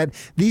saying that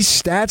these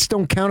stats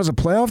don't count as a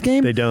playoff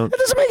game. They don't. That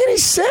doesn't make any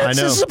sense. I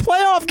know. This is a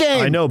playoff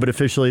game. I know, but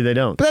officially they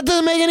don't. But that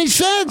doesn't make any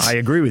sense. I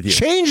agree with you.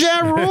 Change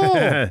that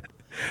rule.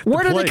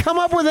 Where did they come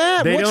up with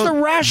that? What's the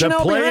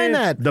rationale behind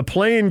that? The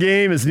play-in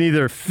game is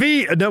neither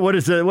what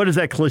is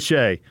that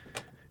cliche?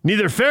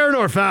 Neither fair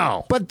nor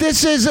foul. But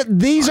these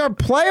are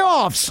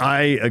playoffs.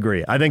 I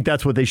agree. I think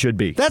that's what they should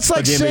be. That's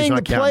like saying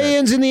the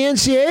play-ins in the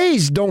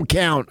NCAAs don't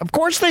count. Of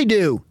course they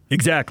do.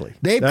 Exactly.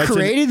 They've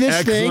created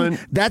this thing.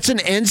 That's an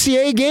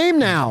NCAA game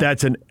now.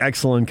 That's an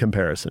excellent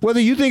comparison. Whether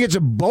you think it's a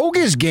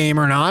bogus game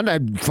or not,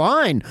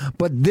 fine.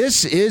 But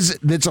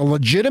it's a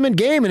legitimate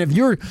game. And if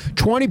you're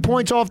 20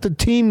 points off the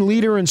team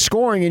leader in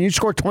scoring and you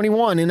score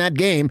 21 in that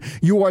game,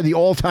 you are the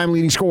all-time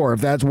leading scorer,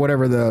 if that's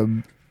whatever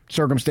the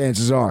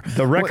circumstances are.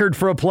 The record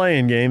for a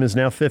play-in game is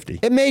now 50.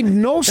 It made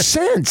no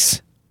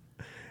sense.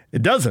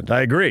 It doesn't.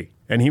 I agree.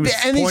 And he was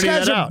and pointing these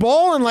guys that are out.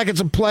 balling like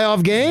it's a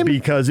playoff game.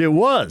 Because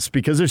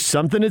there's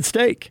something at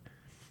stake.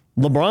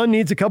 LeBron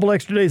needs a couple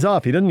extra days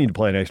off. He doesn't need to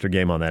play an extra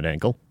game on that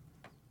ankle.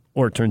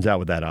 Or it turns out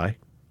with that eye.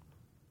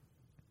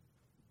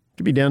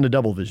 Could be down to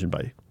double vision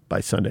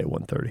by Sunday at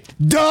 1:30.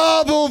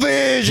 Double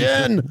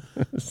vision!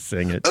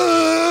 Sing it.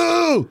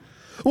 Ooh!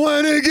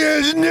 when it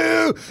gets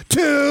new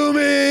to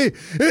me.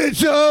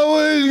 It's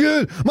always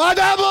good. My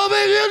double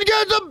vision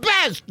gets the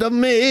best of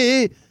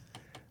me.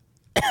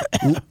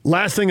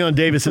 Last thing on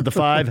Davis at the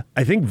 5.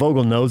 I think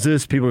Vogel knows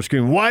this. People are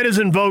screaming, why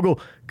doesn't Vogel?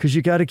 Because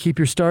you got to keep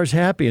your stars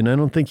happy, and I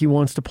don't think he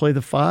wants to play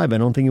the 5. I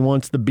don't think he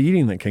wants the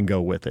beating that can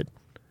go with it.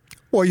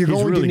 Well, you're He's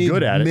going really to need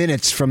good at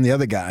minutes from the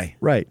other guy.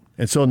 Right.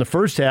 And so in the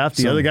first half,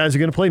 the other guys are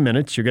going to play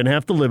minutes. You're going to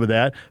have to live with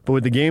that. But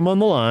with the game on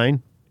the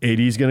line,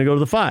 AD's going to go to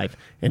the 5.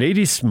 And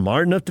AD's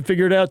smart enough to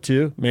figure it out,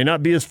 too. May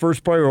not be his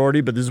first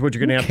priority, but this is what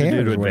you're going to have to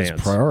do to what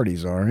advance. His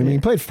priorities are. I mean, he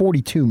played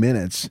 42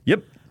 minutes.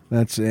 Yep.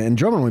 And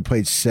Drummond only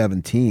played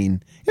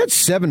 17. He had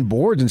 7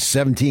 boards in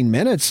 17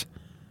 minutes.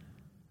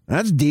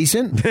 That's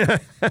decent.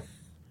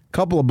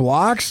 Couple of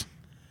blocks.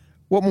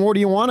 What more do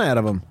you want out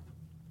of him?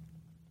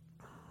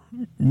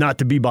 Not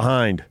to be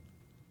behind.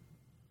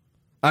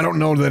 I don't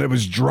know that it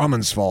was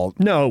Drummond's fault.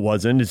 No, it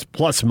wasn't. It's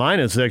plus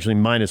minus. It's actually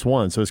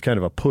 -1, so it's kind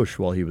of a push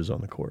while he was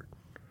on the court.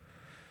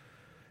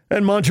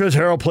 And Montrezl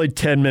Harrell played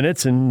 10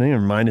 minutes, and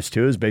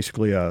 -2 is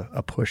basically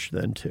a push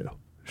then, too.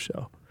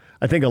 So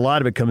I think a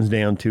lot of it comes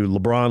down to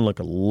LeBron looked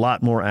a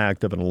lot more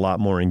active and a lot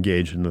more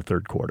engaged in the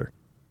third quarter.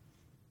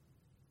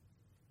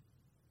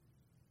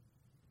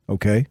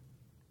 Okay.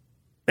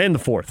 And the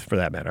fourth, for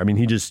that matter. I mean,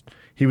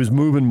 he was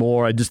moving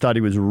more. I just thought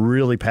he was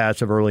really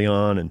passive early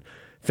on and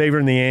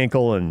favoring the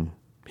ankle, and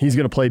he's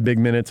going to play big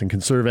minutes and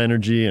conserve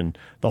energy. And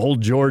the whole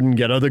Jordan,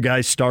 get other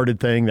guys started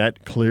thing,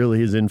 that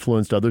clearly has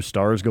influenced other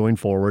stars going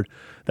forward.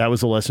 That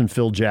was a lesson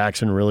Phil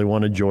Jackson really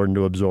wanted Jordan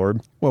to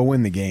absorb. Well,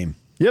 win the game.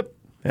 Yep,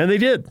 and they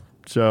did.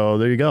 So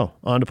there you go,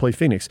 on to play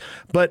Phoenix.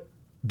 But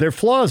their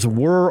flaws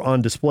were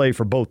on display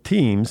for both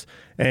teams,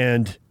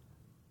 and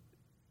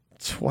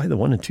that's why the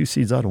 1 and 2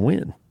 seeds ought to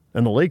win.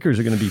 And the Lakers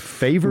are going to be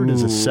favored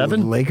as a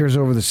 7. Lakers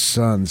over the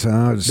Suns,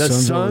 huh? The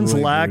Suns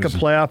lack of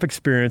playoff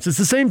experience. It's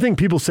the same thing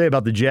people say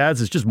about the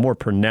Jazz. It's just more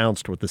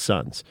pronounced with the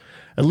Suns.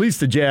 At least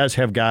the Jazz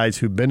have guys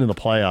who've been in the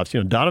playoffs.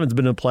 Donovan's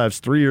been in the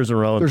playoffs 3 years in a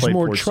row and played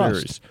 4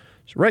 series.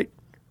 Right.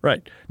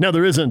 Now,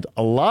 there isn't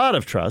a lot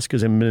of trust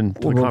because they've been in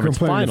the conference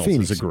finals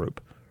as a group.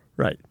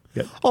 Right.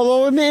 Good.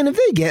 Although, man,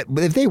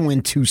 if they win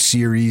 2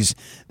 series,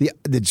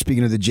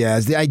 speaking of the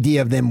Jazz, the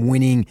idea of them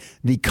winning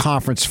the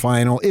conference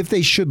final, if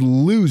they should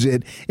lose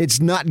it,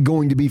 it's not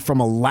going to be from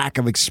a lack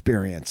of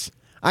experience.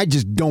 I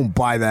just don't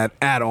buy that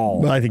at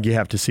all. Well, I think you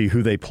have to see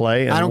who they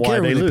play and why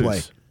they lose.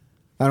 Play.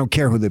 I don't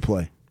care who they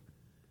play.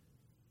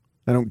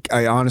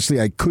 I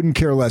honestly couldn't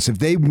care less if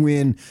they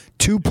win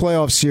 2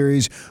 playoff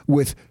series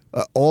with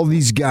all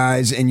these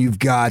guys, and you've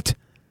got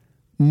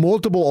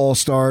multiple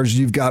All-Stars.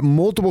 You've got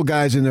multiple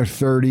guys in their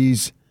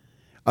 30s,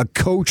 a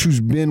coach who's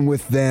been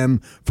with them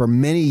for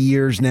many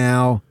years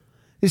now.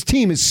 This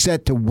team is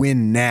set to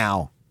win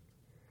now.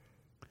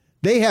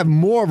 They have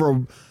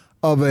more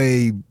of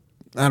a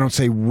I don't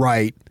say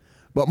right,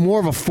 but more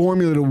of a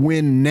formula to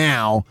win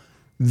now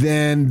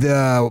than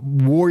the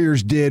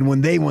Warriors did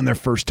when they won their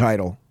first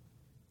title.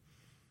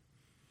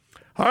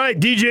 All right,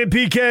 DJ and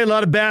PK, a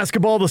lot of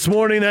basketball this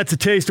morning. That's a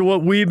taste of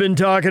what we've been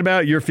talking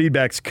about. Your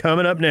feedback's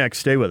coming up next.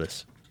 Stay with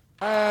us.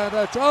 And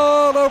it's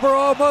all over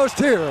almost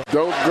here.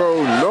 Don't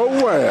go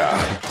nowhere.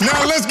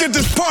 Now let's get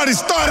this party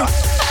started.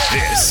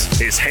 This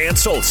is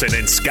Hans Olsen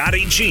and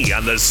Scotty G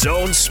on the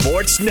Zone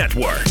Sports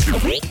Network.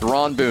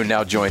 Ron Boone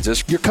now joins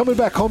us. You're coming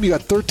back home, you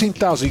got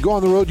 13,000. You go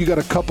on the road, you got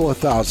a couple of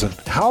thousand.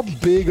 How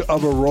big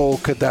of a role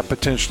could that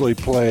potentially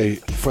play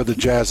for the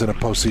Jazz in a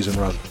postseason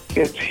run?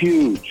 It's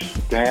huge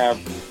to have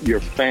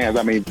your fans.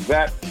 I mean,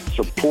 that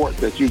support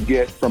that you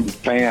get from the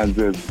fans,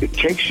 it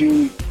takes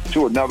you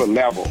to another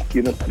level.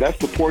 That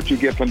support you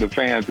get from the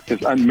fans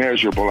is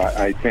unmeasurable,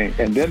 I think.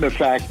 And then the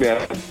fact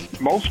that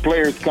most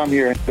players come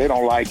here, they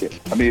don't like it.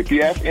 I mean, if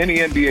you ask any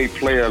NBA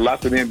player,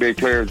 lots of NBA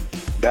players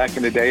back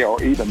in the day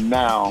or even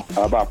now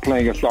about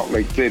playing in Salt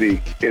Lake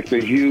City, it's a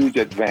huge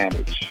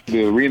advantage.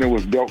 The arena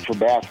was built for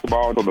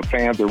basketball, so the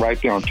fans are right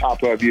there on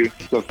top of you.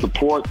 The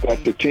support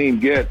that the team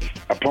gets,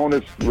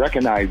 opponents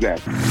recognize that.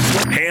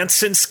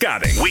 Hans and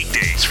Scotty,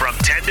 weekdays from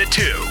 10 to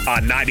 2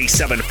 on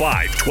 97.5,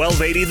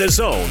 1280 The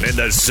Zone and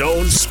the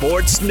Zone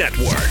Sports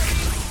Network.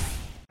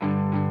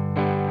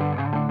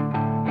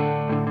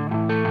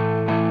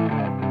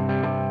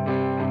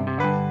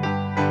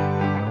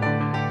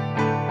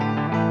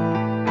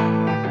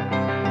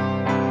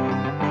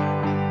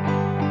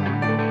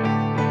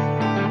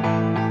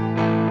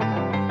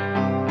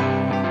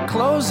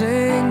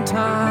 Closing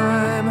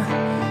time,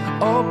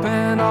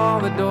 open all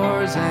the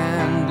doors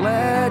and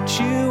let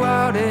you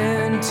out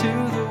into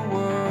the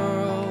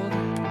world.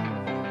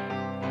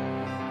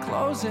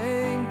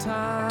 Closing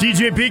time.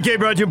 DJ PK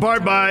brought to you in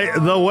part by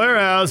The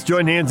Warehouse.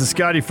 Join Hans and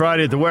Scotty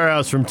Friday at The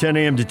Warehouse from 10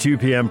 a.m. to 2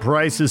 p.m.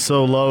 Prices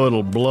so low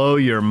it'll blow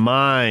your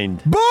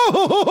mind. Boom!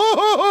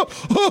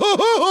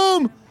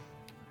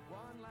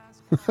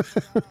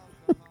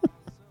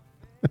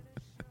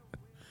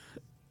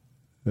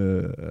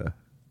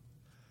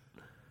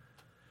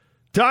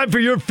 Time for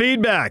your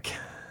feedback.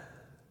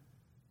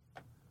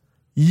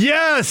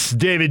 Yes,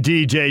 David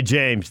DJ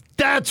James.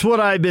 That's what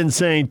I've been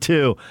saying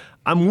too.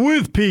 I'm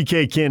with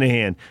PK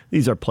Kinahan.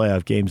 These are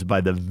playoff games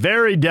by the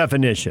very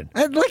definition.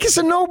 Like it's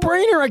a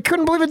no-brainer. I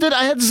couldn't believe it.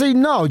 I had to say,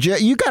 no,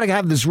 you got to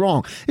have this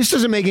wrong. This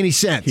doesn't make any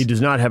sense. He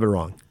does not have it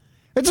wrong.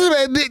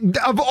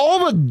 Of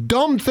all the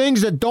dumb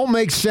things that don't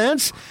make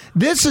sense,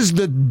 this is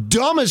the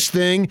dumbest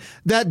thing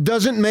that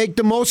doesn't make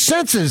the most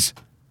senses.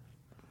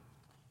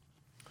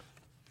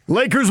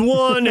 Lakers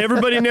won.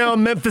 Everybody now a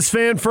Memphis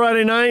fan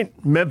Friday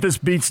night. Memphis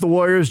beats the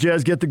Warriors.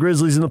 Jazz get the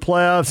Grizzlies in the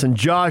playoffs. And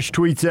Josh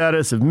tweets at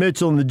us, if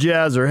Mitchell and the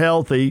Jazz are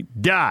healthy, ...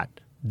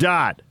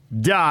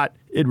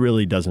 It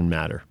really doesn't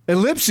matter.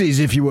 Ellipses,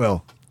 if you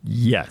will.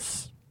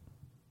 Yes.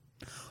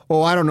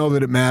 Oh, I don't know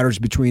that it matters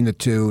between the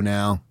two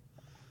now.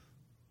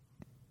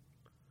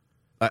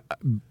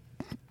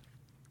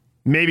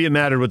 Maybe it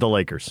mattered with the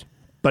Lakers,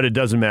 but it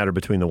doesn't matter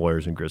between the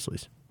Warriors and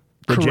Grizzlies.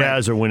 The Correct.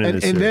 Jazz are winning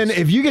this series. And then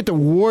if you get the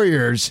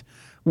Warriors,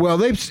 well,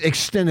 they've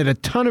extended a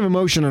ton of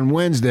emotion on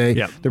Wednesday.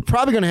 Yep. They're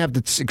probably going to have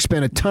to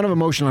expend a ton of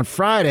emotion on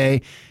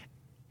Friday,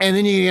 and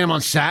then you get them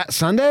on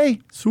Sunday?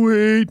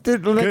 Sweet. The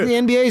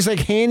NBA is like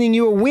handing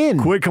you a win.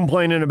 Quit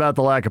complaining about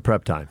the lack of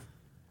prep time.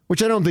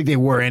 Which I don't think they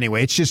were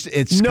anyway.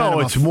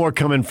 It's more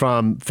coming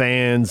from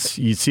fans.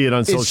 You see it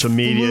on social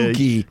media.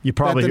 Fluky you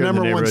probably that the hear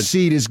number one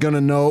seed is going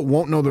to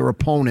won't know their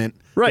opponent.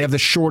 Right. They have the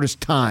shortest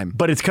time.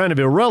 But it's kind of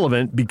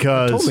irrelevant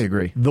because I totally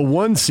agree. The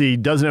 1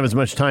 seed doesn't have as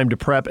much time to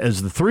prep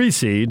as the 3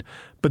 seed,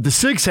 but the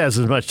 6 has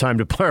as much time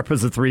to prep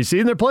as the 3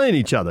 seed, and they're playing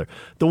each other.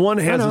 The 1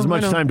 has as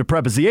much time to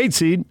prep as the 8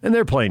 seed, and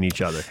they're playing each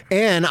other.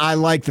 And I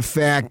like the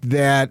fact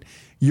that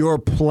you're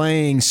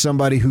playing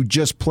somebody who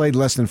just played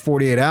less than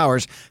 48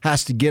 hours,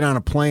 has to get on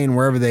a plane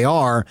wherever they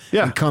are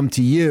and come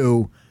to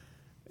you.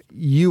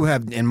 You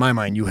have, in my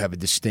mind, you have a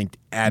distinct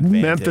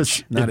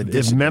advantage.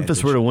 If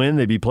Memphis were to win,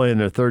 they'd be playing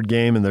their 3rd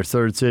game in their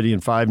 3rd city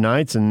in 5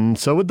 nights, and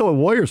so would the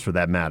Warriors for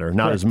that matter.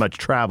 Not as much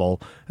travel,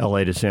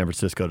 L.A. to San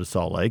Francisco to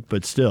Salt Lake,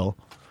 but still.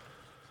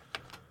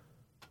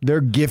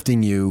 They're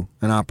gifting you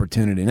an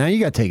opportunity. Now,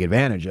 you got to take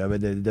advantage of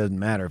it. It doesn't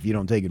matter. If you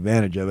don't take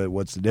advantage of it,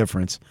 what's the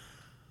difference?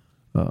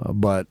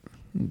 But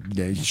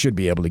they should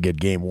be able to get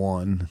game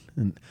 1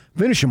 and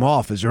finish them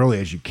off as early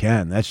as you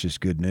can. That's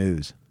just good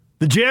news.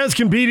 The Jazz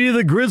can beat either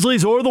the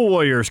Grizzlies or the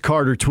Warriors,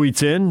 Carter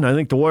tweets in. I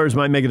think the Warriors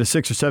might make it a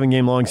 6 or 7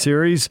 game long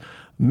series.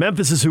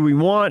 Memphis is who we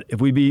want.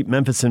 If we beat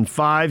Memphis in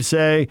 5,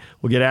 say,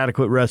 we'll get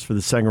adequate rest for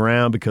the second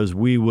round because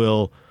we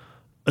will,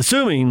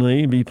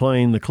 assumingly, be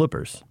playing the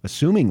Clippers.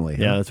 Assumingly?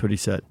 Yeah, that's what he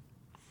said.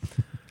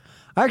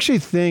 I actually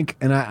think,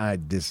 and I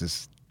this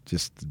is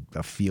just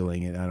a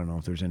feeling, and I don't know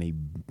if there's any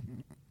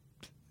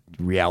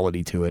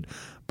reality to it,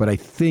 but I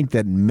think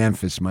that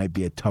Memphis might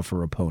be a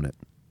tougher opponent.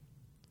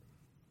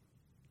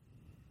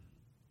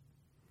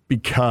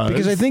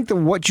 Because I think that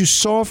what you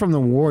saw from the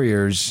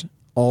Warriors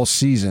all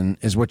season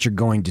is what you're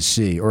going to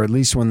see, or at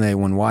least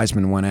when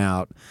Wiseman went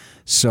out.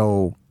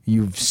 So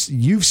you've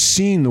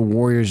seen the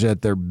Warriors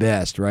at their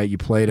best, right? You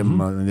played them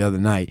the other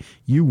night.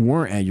 You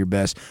weren't at your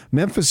best.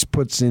 Memphis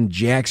puts in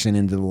Jackson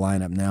into the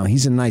lineup now.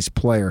 He's a nice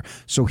player,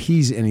 so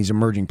he's an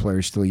emerging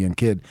player, still a young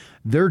kid.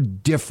 They're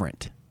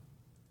different.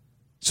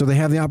 So they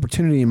have the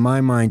opportunity, in my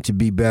mind, to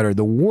be better.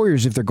 The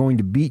Warriors, if they're going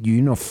to beat you,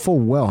 you know full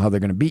well how they're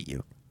going to beat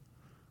you.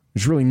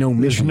 There's really no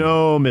mystery. There's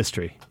no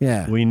mystery.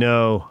 Yeah. We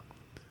know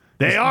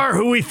they are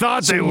who we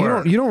thought they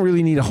were. You don't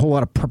really need a whole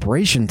lot of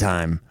preparation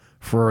time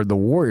for the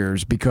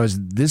Warriors because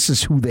this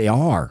is who they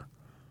are,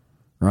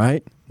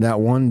 right? That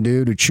one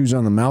dude who chews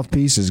on the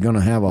mouthpiece is going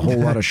to have a whole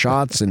lot of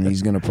shots, and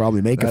he's going to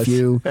probably make a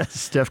few.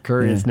 Steph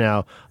Curry is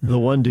now the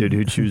one dude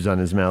who chews on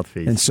his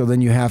mouthpiece. And so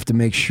then you have to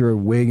make sure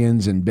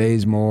Wiggins and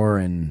Bazemore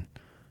and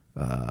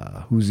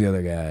who's the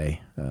other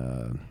guy?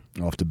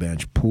 Off the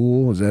bench.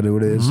 Poole, is that who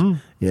it is? Mm-hmm.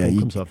 Yeah, Poole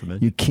comes off the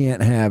bench. You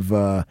can't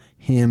have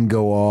him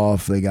go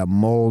off. They got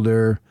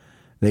Mulder.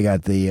 They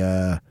got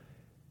the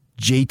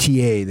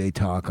JTA. They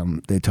talk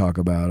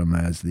about him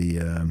as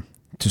the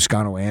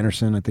Toscano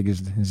Anderson, I think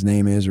his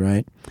name is,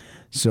 right?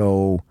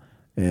 So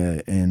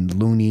and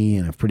Looney,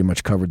 and I've pretty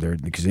much covered there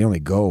because they only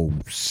go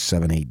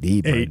 7-8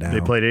 deep right now.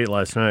 They played 8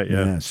 last night.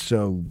 Yeah.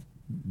 So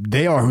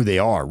they are who they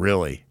are,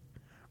 really.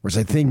 Whereas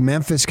I think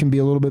Memphis can be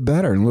a little bit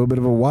better and a little bit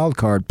of a wild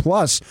card.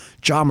 Plus,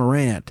 Ja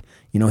Morant,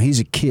 he's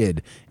a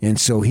kid, and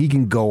so he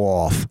can go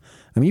off.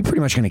 I mean, you're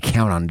pretty much going to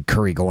count on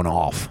Curry going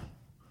off,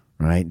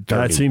 right? 30.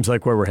 That seems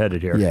like where we're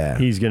headed here. Yeah.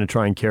 He's going to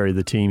try and carry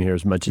the team here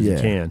as much as he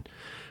can.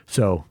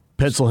 So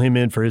pencil him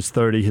in for his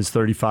 30, his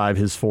 35,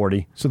 his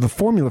 40. So the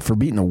formula for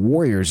beating the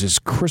Warriors is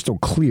crystal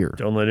clear.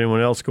 Don't let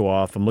anyone else go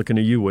off. I'm looking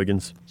at you,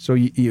 Wiggins. So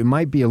you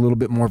might be a little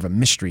bit more of a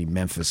mystery,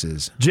 Memphis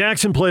is.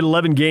 Jackson played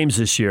 11 games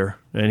this year,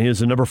 and he was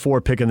the number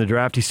 4 pick in the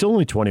draft. He's still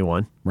only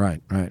 21.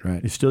 Right.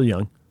 He's still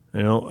young.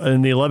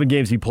 In the 11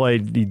 games he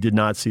played, he did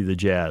not see the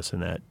Jazz in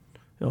that.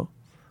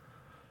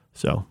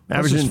 So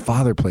his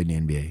father played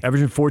in the NBA.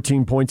 Averaging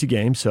 14 points a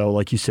game. So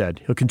like you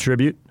said, he'll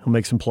contribute. He'll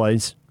make some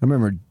plays. I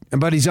remember,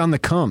 but he's on the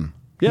come.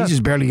 Yeah. He's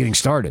just barely getting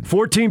started.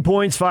 14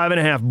 points,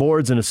 5.5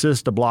 boards, an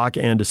assist, a block,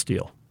 and a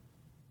steal.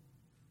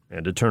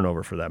 And a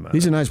turnover for that matter.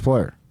 He's a nice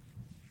player.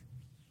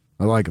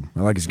 I like him.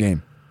 I like his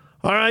game.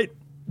 All right.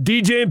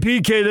 DJ and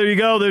PK, there you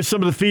go. There's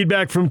some of the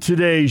feedback from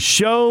today's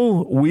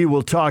show. We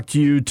will talk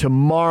to you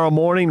tomorrow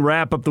morning,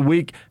 wrap up the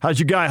week. How's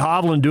your guy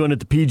Hovland doing at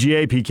the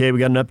PGA, PK? We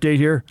got an update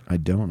here? I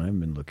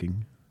haven't been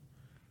looking.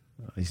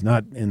 He's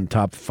not in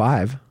top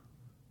 5.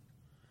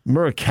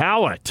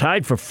 Morikawa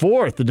tied for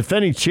 4th. The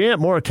defending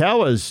champ,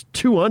 Morikawa, is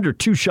 2 under,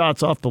 2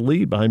 shots off the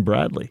lead behind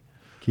Bradley.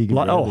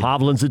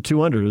 Hovland's at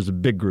 2 under. There's a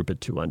big group at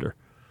 2 under.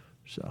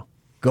 So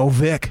go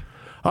Vic.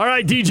 All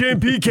right, DJ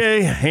and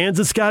PK. Hands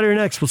and Scott are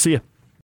next. We'll see you.